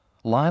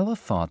 Lila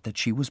thought that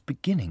she was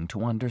beginning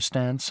to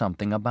understand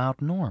something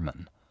about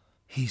Norman.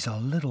 He's a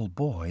little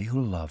boy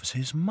who loves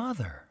his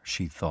mother,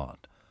 she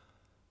thought.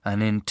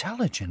 An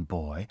intelligent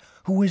boy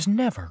who has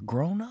never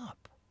grown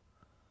up.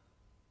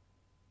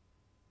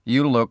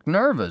 You look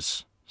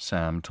nervous,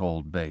 Sam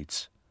told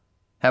Bates.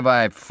 Have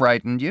I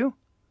frightened you?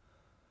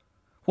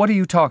 What are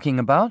you talking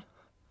about?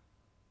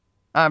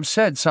 I've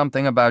said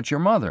something about your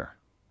mother,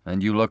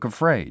 and you look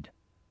afraid.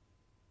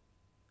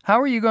 How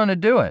are you going to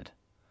do it?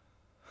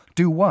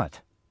 Do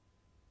what?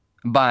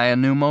 Buy a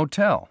new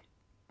motel.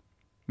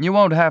 You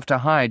won't have to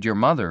hide your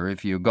mother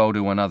if you go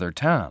to another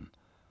town.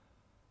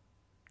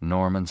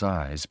 Norman's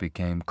eyes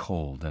became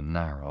cold and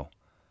narrow.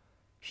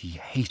 He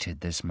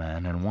hated this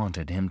man and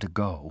wanted him to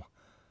go.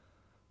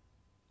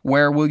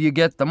 Where will you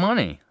get the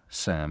money?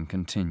 Sam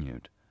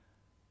continued.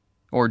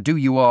 Or do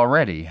you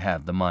already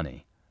have the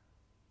money?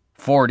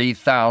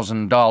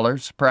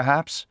 $40,000,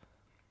 perhaps?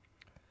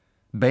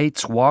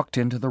 Bates walked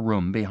into the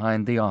room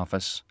behind the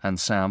office, and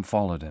Sam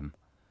followed him.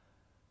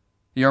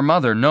 Your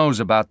mother knows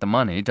about the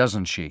money,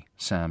 doesn't she?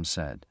 Sam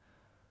said.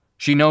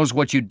 She knows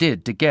what you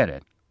did to get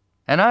it,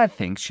 and I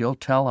think she'll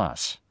tell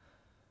us.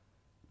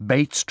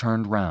 Bates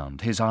turned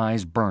round, his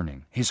eyes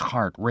burning, his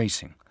heart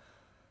racing.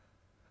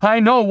 I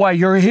know why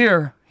you're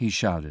here, he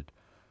shouted.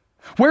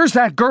 Where's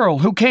that girl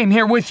who came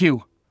here with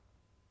you?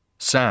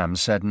 Sam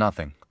said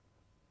nothing.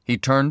 He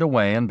turned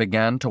away and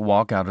began to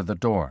walk out of the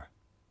door.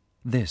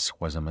 This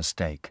was a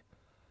mistake.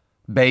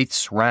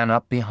 Bates ran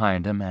up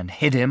behind him and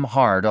hit him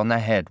hard on the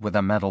head with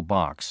a metal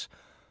box.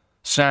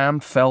 Sam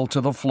fell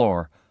to the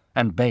floor,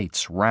 and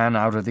Bates ran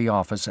out of the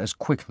office as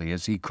quickly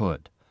as he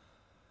could.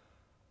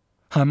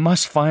 I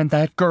must find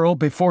that girl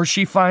before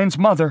she finds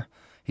Mother,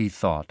 he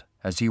thought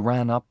as he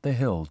ran up the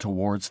hill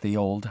towards the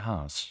old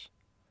house.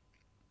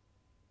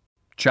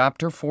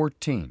 Chapter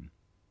 14.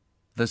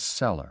 The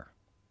Cellar.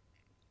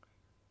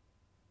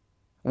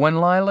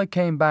 When Lila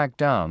came back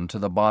down to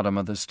the bottom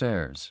of the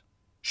stairs,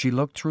 she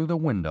looked through the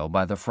window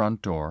by the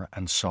front door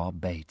and saw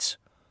Bates.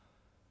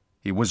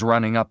 He was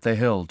running up the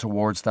hill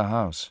towards the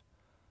house.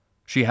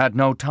 She had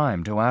no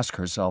time to ask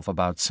herself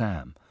about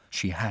Sam.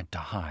 She had to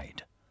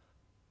hide.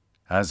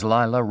 As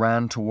Lila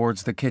ran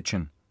towards the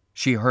kitchen,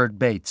 she heard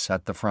Bates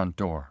at the front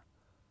door.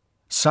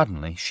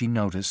 Suddenly, she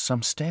noticed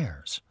some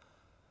stairs.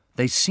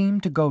 They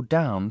seemed to go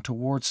down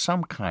towards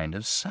some kind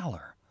of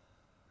cellar.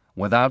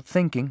 Without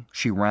thinking,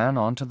 she ran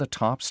onto the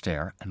top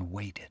stair and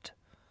waited.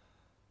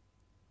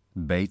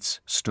 Bates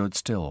stood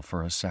still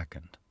for a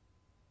second.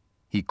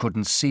 He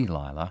couldn't see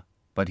Lila,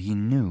 but he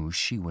knew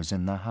she was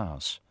in the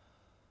house.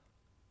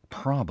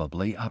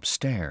 Probably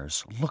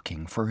upstairs,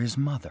 looking for his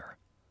mother.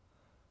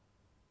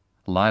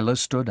 Lila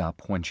stood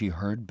up when she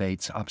heard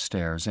Bates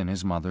upstairs in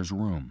his mother's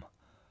room.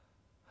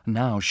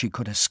 Now she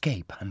could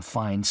escape and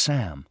find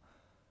Sam.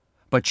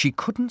 But she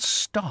couldn't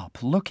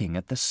stop looking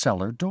at the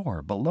cellar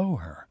door below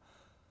her.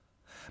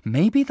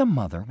 Maybe the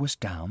mother was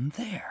down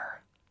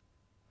there.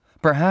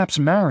 Perhaps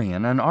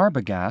Marion and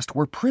Arbogast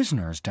were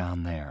prisoners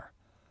down there.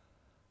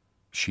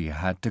 She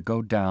had to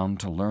go down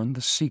to learn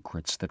the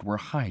secrets that were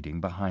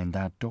hiding behind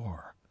that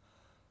door.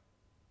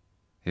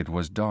 It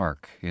was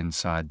dark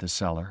inside the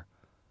cellar,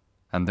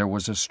 and there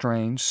was a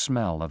strange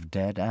smell of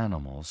dead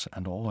animals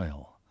and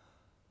oil.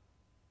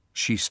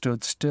 She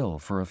stood still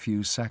for a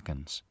few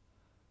seconds.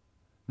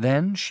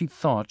 Then she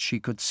thought she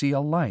could see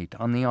a light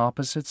on the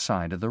opposite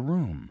side of the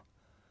room.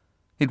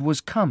 It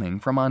was coming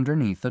from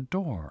underneath a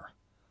door.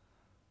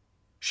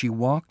 She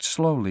walked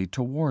slowly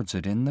towards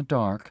it in the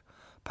dark,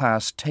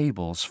 past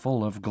tables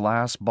full of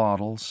glass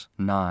bottles,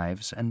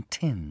 knives, and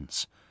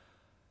tins.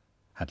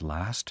 At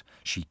last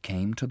she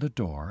came to the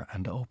door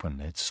and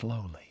opened it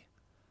slowly.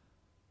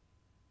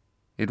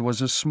 It was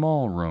a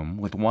small room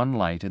with one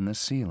light in the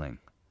ceiling.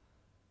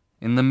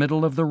 In the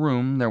middle of the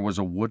room there was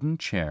a wooden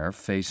chair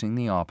facing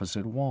the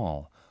opposite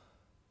wall,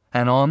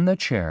 and on the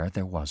chair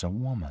there was a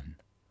woman.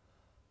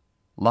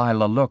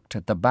 Lila looked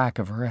at the back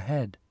of her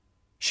head.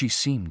 She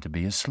seemed to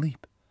be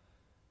asleep.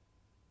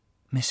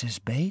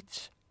 "Mrs.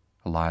 Bates?"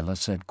 Lila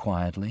said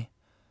quietly.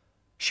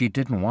 She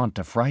didn't want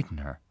to frighten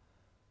her.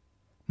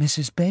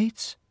 "Mrs.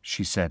 Bates?"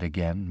 she said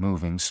again,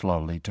 moving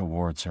slowly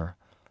towards her.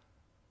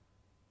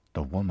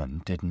 The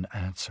woman didn't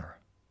answer.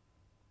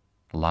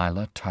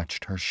 Lila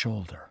touched her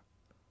shoulder.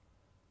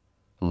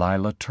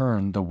 Lila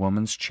turned the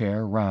woman's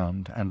chair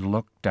round and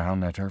looked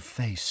down at her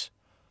face.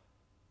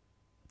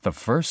 The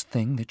first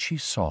thing that she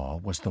saw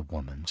was the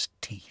woman's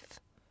teeth.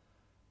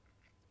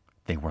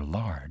 They were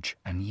large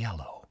and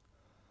yellow.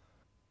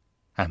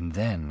 And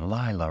then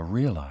Lila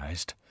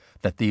realized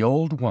that the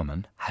old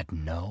woman had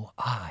no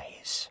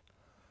eyes.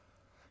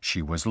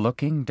 She was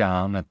looking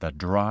down at the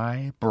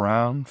dry,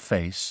 brown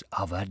face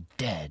of a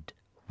dead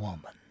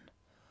woman.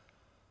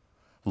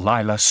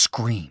 Lila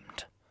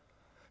screamed.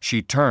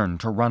 She turned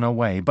to run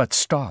away, but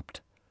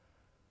stopped.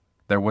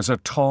 There was a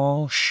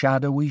tall,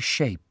 shadowy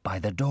shape by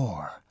the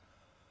door.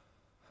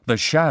 The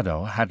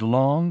shadow had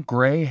long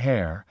gray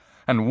hair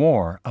and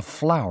wore a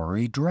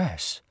flowery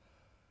dress.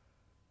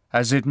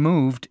 As it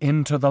moved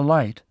into the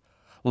light,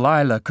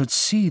 Lila could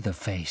see the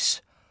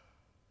face.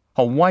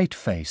 A white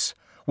face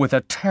with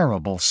a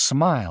terrible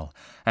smile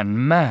and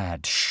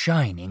mad,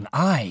 shining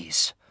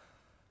eyes.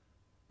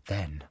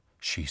 Then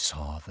she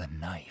saw the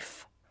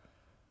knife.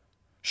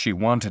 She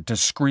wanted to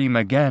scream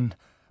again,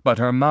 but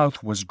her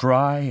mouth was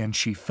dry and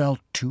she felt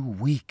too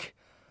weak.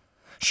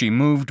 She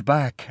moved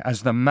back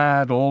as the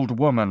mad old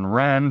woman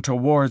ran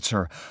towards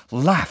her,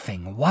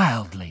 laughing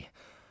wildly,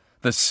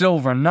 the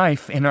silver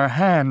knife in her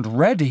hand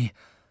ready.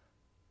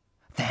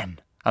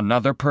 Then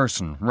another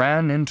person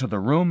ran into the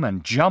room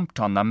and jumped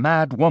on the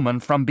mad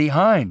woman from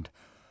behind.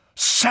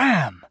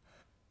 Sam!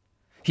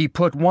 He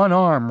put one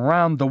arm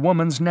round the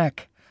woman's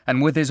neck,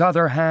 and with his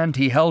other hand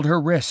he held her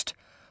wrist,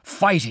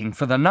 fighting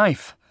for the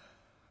knife.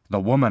 The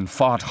woman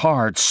fought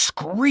hard,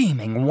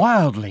 screaming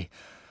wildly,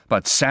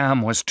 but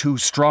Sam was too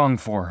strong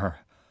for her.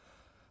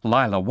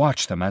 Lila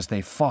watched them as they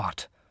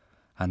fought,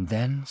 and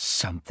then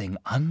something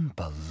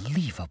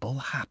unbelievable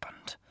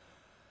happened.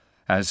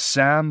 As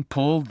Sam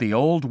pulled the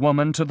old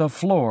woman to the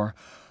floor,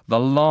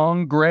 the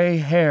long gray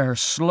hair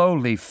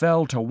slowly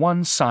fell to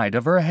one side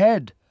of her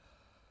head.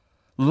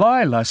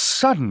 Lila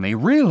suddenly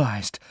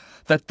realized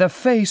that the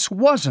face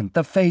wasn't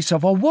the face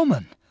of a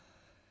woman.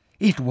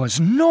 It was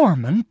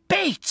Norman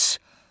Bates,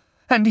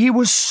 and he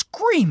was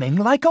screaming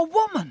like a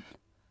woman.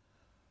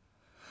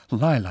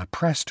 Lila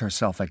pressed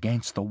herself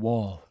against the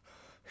wall.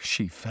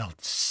 She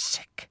felt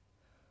sick.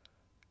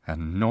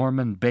 And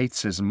Norman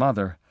Bates's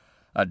mother,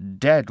 a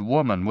dead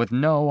woman with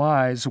no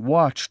eyes,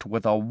 watched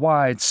with a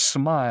wide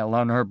smile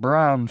on her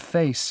brown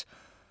face.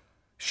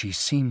 She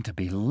seemed to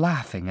be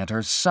laughing at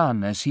her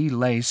son as he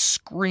lay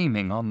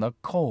screaming on the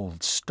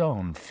cold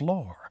stone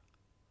floor.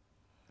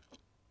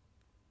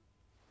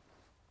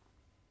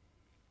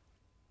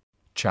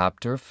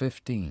 Chapter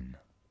 15.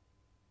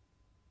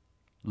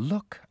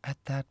 Look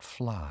at that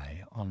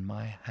fly on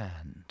my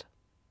hand.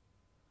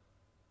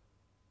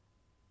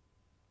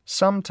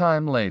 Some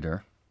time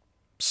later,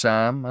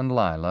 Sam and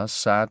Lila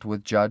sat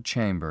with Judge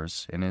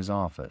Chambers in his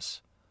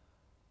office.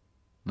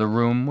 The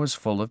room was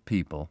full of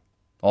people,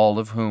 all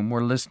of whom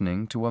were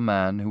listening to a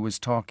man who was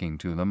talking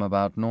to them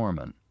about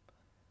Norman.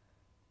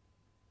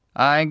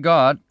 "I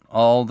got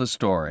all the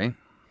story,"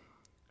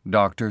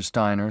 Dr.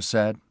 Steiner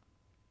said,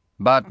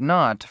 "but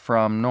not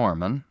from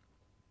Norman.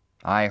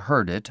 I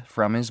heard it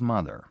from his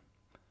mother."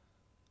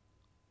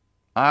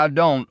 "I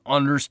don't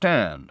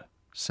understand,"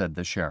 said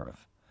the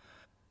sheriff.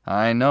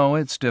 "I know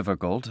it's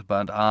difficult,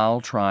 but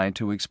I'll try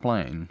to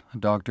explain,"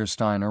 Dr.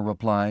 Steiner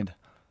replied.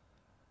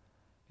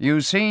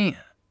 "You see,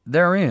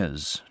 there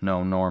is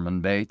no Norman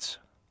Bates.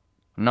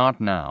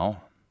 Not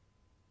now.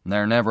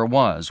 There never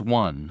was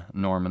one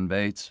Norman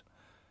Bates.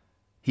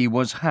 He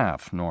was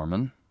half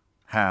Norman,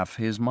 half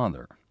his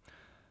mother.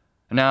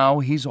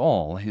 Now he's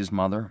all his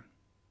mother.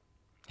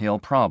 He'll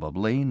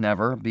probably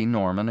never be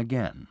Norman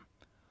again."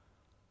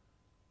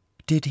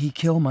 "Did he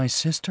kill my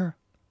sister?"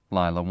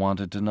 Lila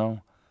wanted to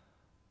know.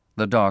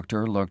 The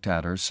doctor looked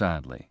at her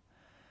sadly.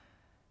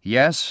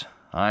 "Yes,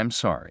 I'm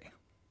sorry.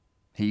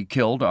 He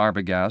killed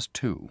Arbogast,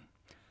 too.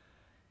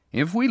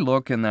 If we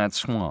look in that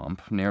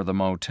swamp near the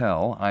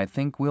motel, I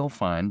think we'll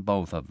find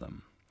both of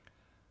them.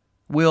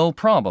 We'll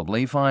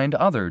probably find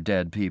other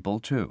dead people,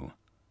 too.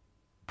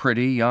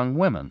 Pretty young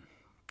women,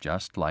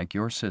 just like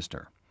your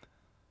sister."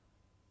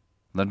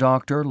 The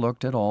doctor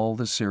looked at all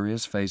the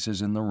serious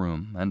faces in the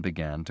room and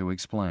began to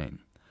explain.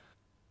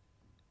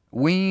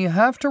 "We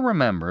have to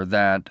remember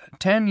that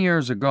 10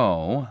 years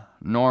ago,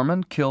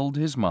 Norman killed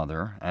his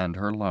mother and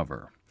her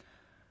lover.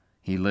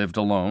 He lived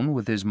alone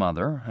with his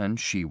mother, and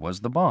she was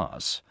the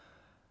boss.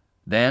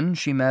 Then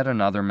she met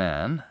another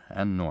man,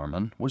 and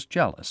Norman was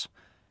jealous.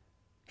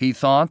 He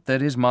thought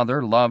that his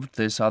mother loved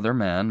this other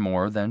man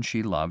more than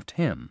she loved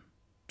him,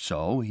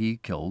 so he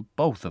killed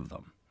both of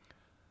them.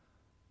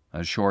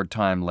 A short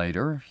time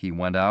later, he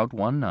went out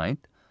one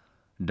night,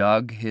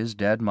 dug his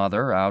dead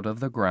mother out of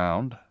the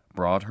ground,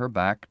 brought her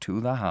back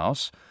to the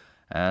house,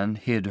 and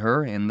hid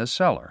her in the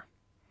cellar.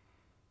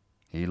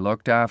 He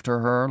looked after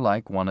her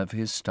like one of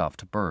his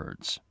stuffed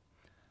birds.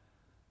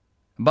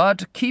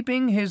 But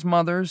keeping his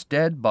mother's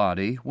dead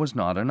body was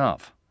not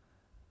enough.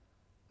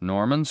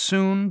 Norman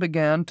soon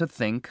began to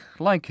think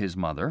like his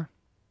mother,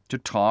 to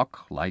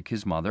talk like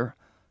his mother,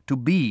 to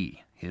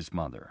be his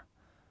mother.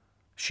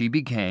 She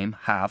became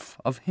half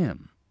of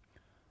him.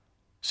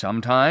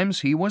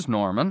 Sometimes he was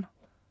Norman,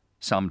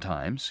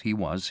 sometimes he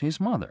was his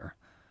mother,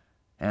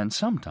 and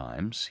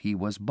sometimes he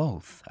was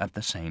both at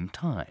the same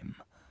time.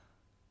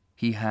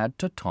 He had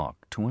to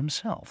talk to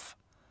himself.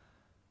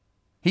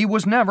 He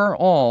was never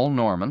all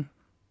Norman,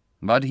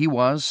 but he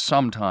was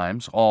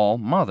sometimes all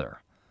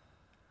mother.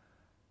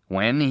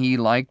 When he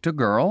liked a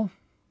girl,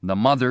 the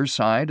mother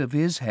side of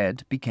his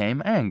head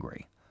became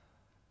angry.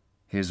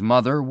 His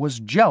mother was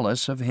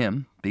jealous of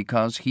him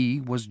because he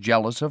was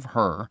jealous of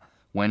her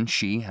when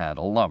she had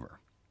a lover.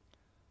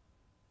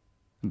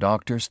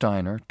 Dr.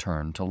 Steiner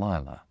turned to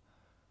Lila.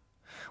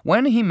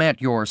 When he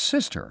met your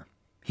sister,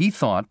 he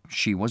thought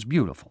she was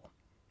beautiful.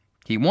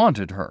 He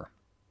wanted her.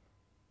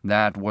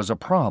 That was a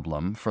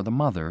problem for the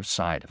mother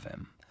side of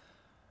him.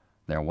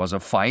 There was a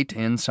fight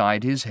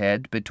inside his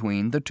head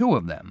between the two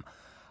of them,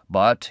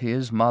 but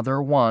his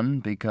mother won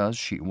because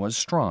she was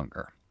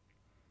stronger.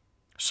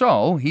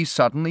 So he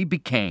suddenly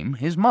became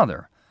his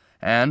mother,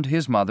 and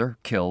his mother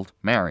killed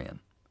Marion.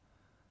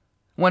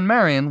 When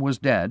Marion was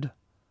dead,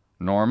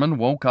 Norman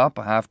woke up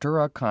after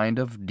a kind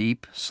of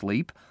deep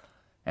sleep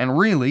and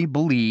really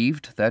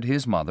believed that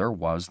his mother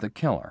was the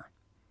killer.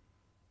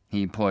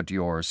 He put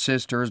your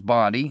sister's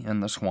body in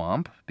the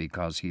swamp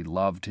because he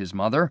loved his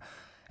mother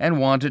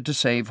and wanted to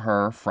save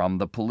her from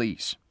the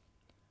police.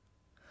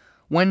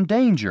 When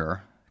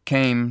danger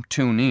came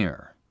too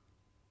near,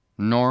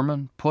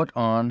 Norman put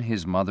on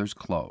his mother's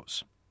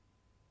clothes.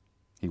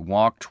 He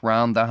walked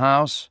round the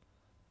house,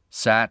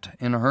 sat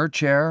in her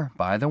chair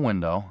by the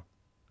window,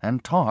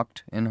 and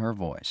talked in her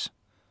voice.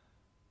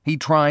 He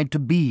tried to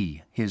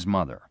be his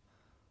mother,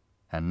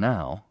 and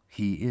now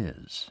he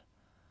is.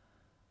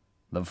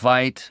 The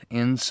fight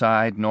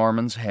inside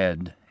Norman's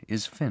head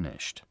is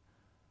finished.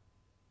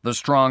 The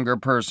stronger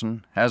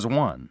person has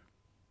won.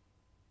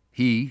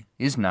 He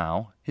is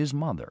now his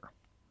mother.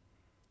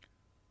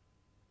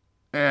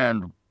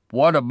 "And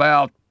what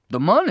about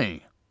the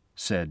money?"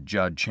 said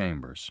Judge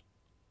Chambers.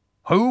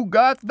 "Who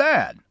got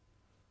that?"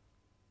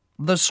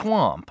 "The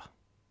swamp,"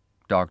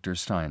 Dr.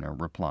 Steiner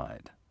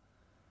replied.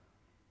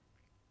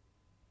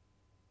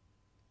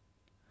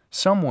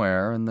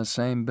 Somewhere in the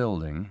same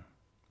building,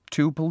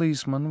 2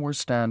 policemen were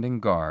standing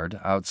guard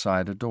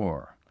outside a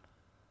door.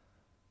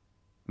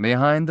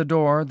 Behind the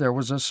door there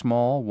was a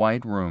small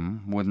white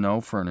room with no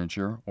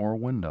furniture or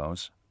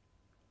windows.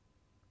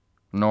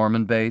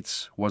 Norman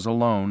Bates was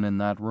alone in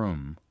that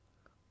room.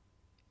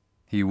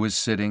 He was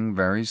sitting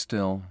very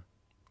still,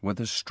 with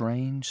a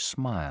strange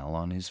smile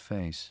on his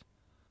face.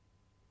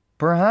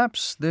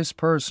 Perhaps this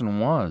person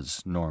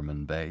was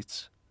Norman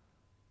Bates.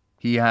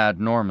 He had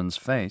Norman's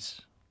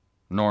face,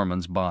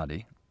 Norman's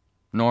body,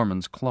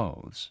 Norman's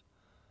clothes.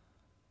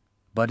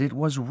 But it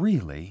was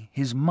really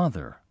his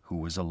mother who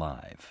was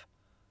alive.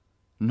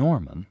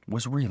 Norman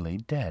was really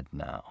dead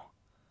now.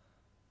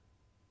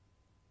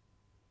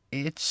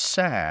 "It's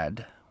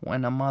sad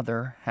when a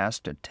mother has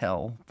to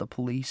tell the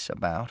police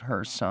about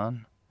her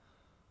son,"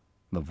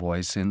 the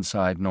voice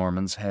inside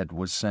Norman's head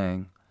was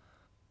saying.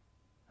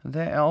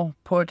 "They'll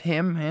put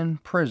him in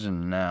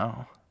prison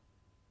now.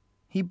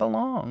 He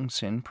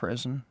belongs in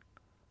prison.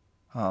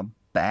 A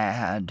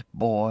bad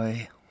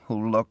boy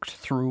who looked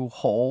through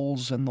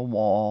holes in the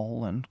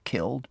wall and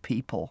killed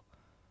people.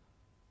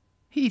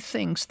 He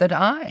thinks that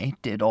I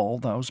did all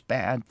those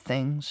bad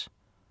things.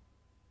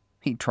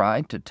 He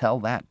tried to tell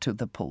that to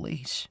the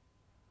police.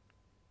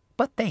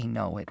 But they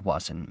know it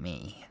wasn't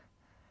me.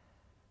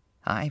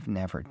 I've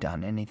never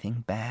done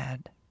anything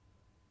bad.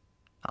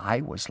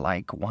 I was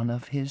like one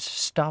of his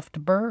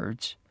stuffed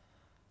birds.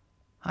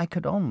 I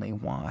could only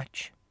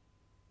watch.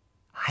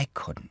 I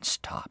couldn't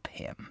stop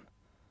him.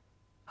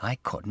 I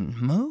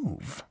couldn't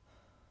move.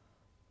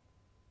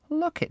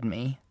 Look at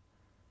me.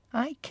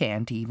 I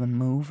can't even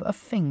move a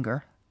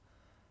finger.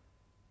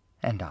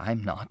 And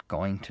I'm not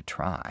going to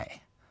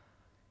try.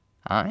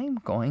 I'm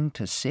going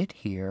to sit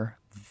here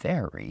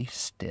very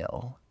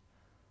still.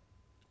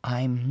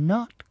 I'm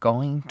not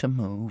going to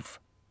move.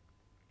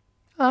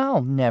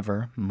 I'll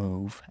never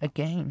move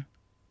again.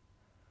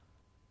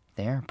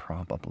 They're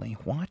probably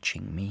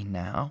watching me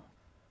now.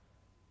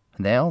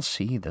 They'll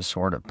see the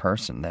sort of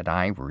person that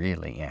I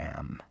really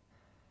am.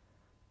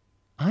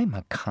 I'm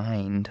a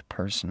kind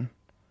person.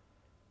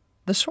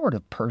 The sort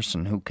of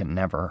person who can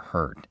never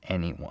hurt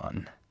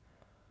anyone.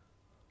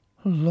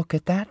 Look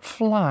at that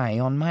fly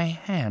on my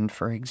hand,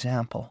 for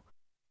example.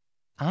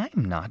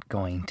 I'm not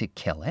going to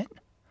kill it.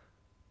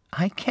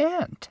 I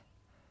can't.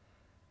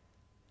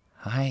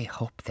 I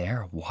hope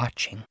they're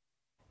watching.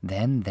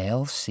 Then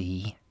they'll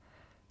see,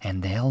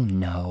 and they'll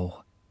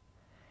know,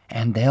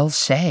 and they'll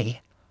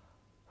say,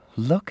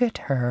 "Look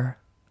at her.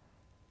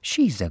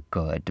 She's a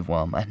good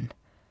woman.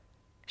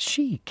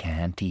 She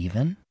can't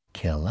even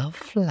kill a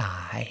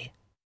fly."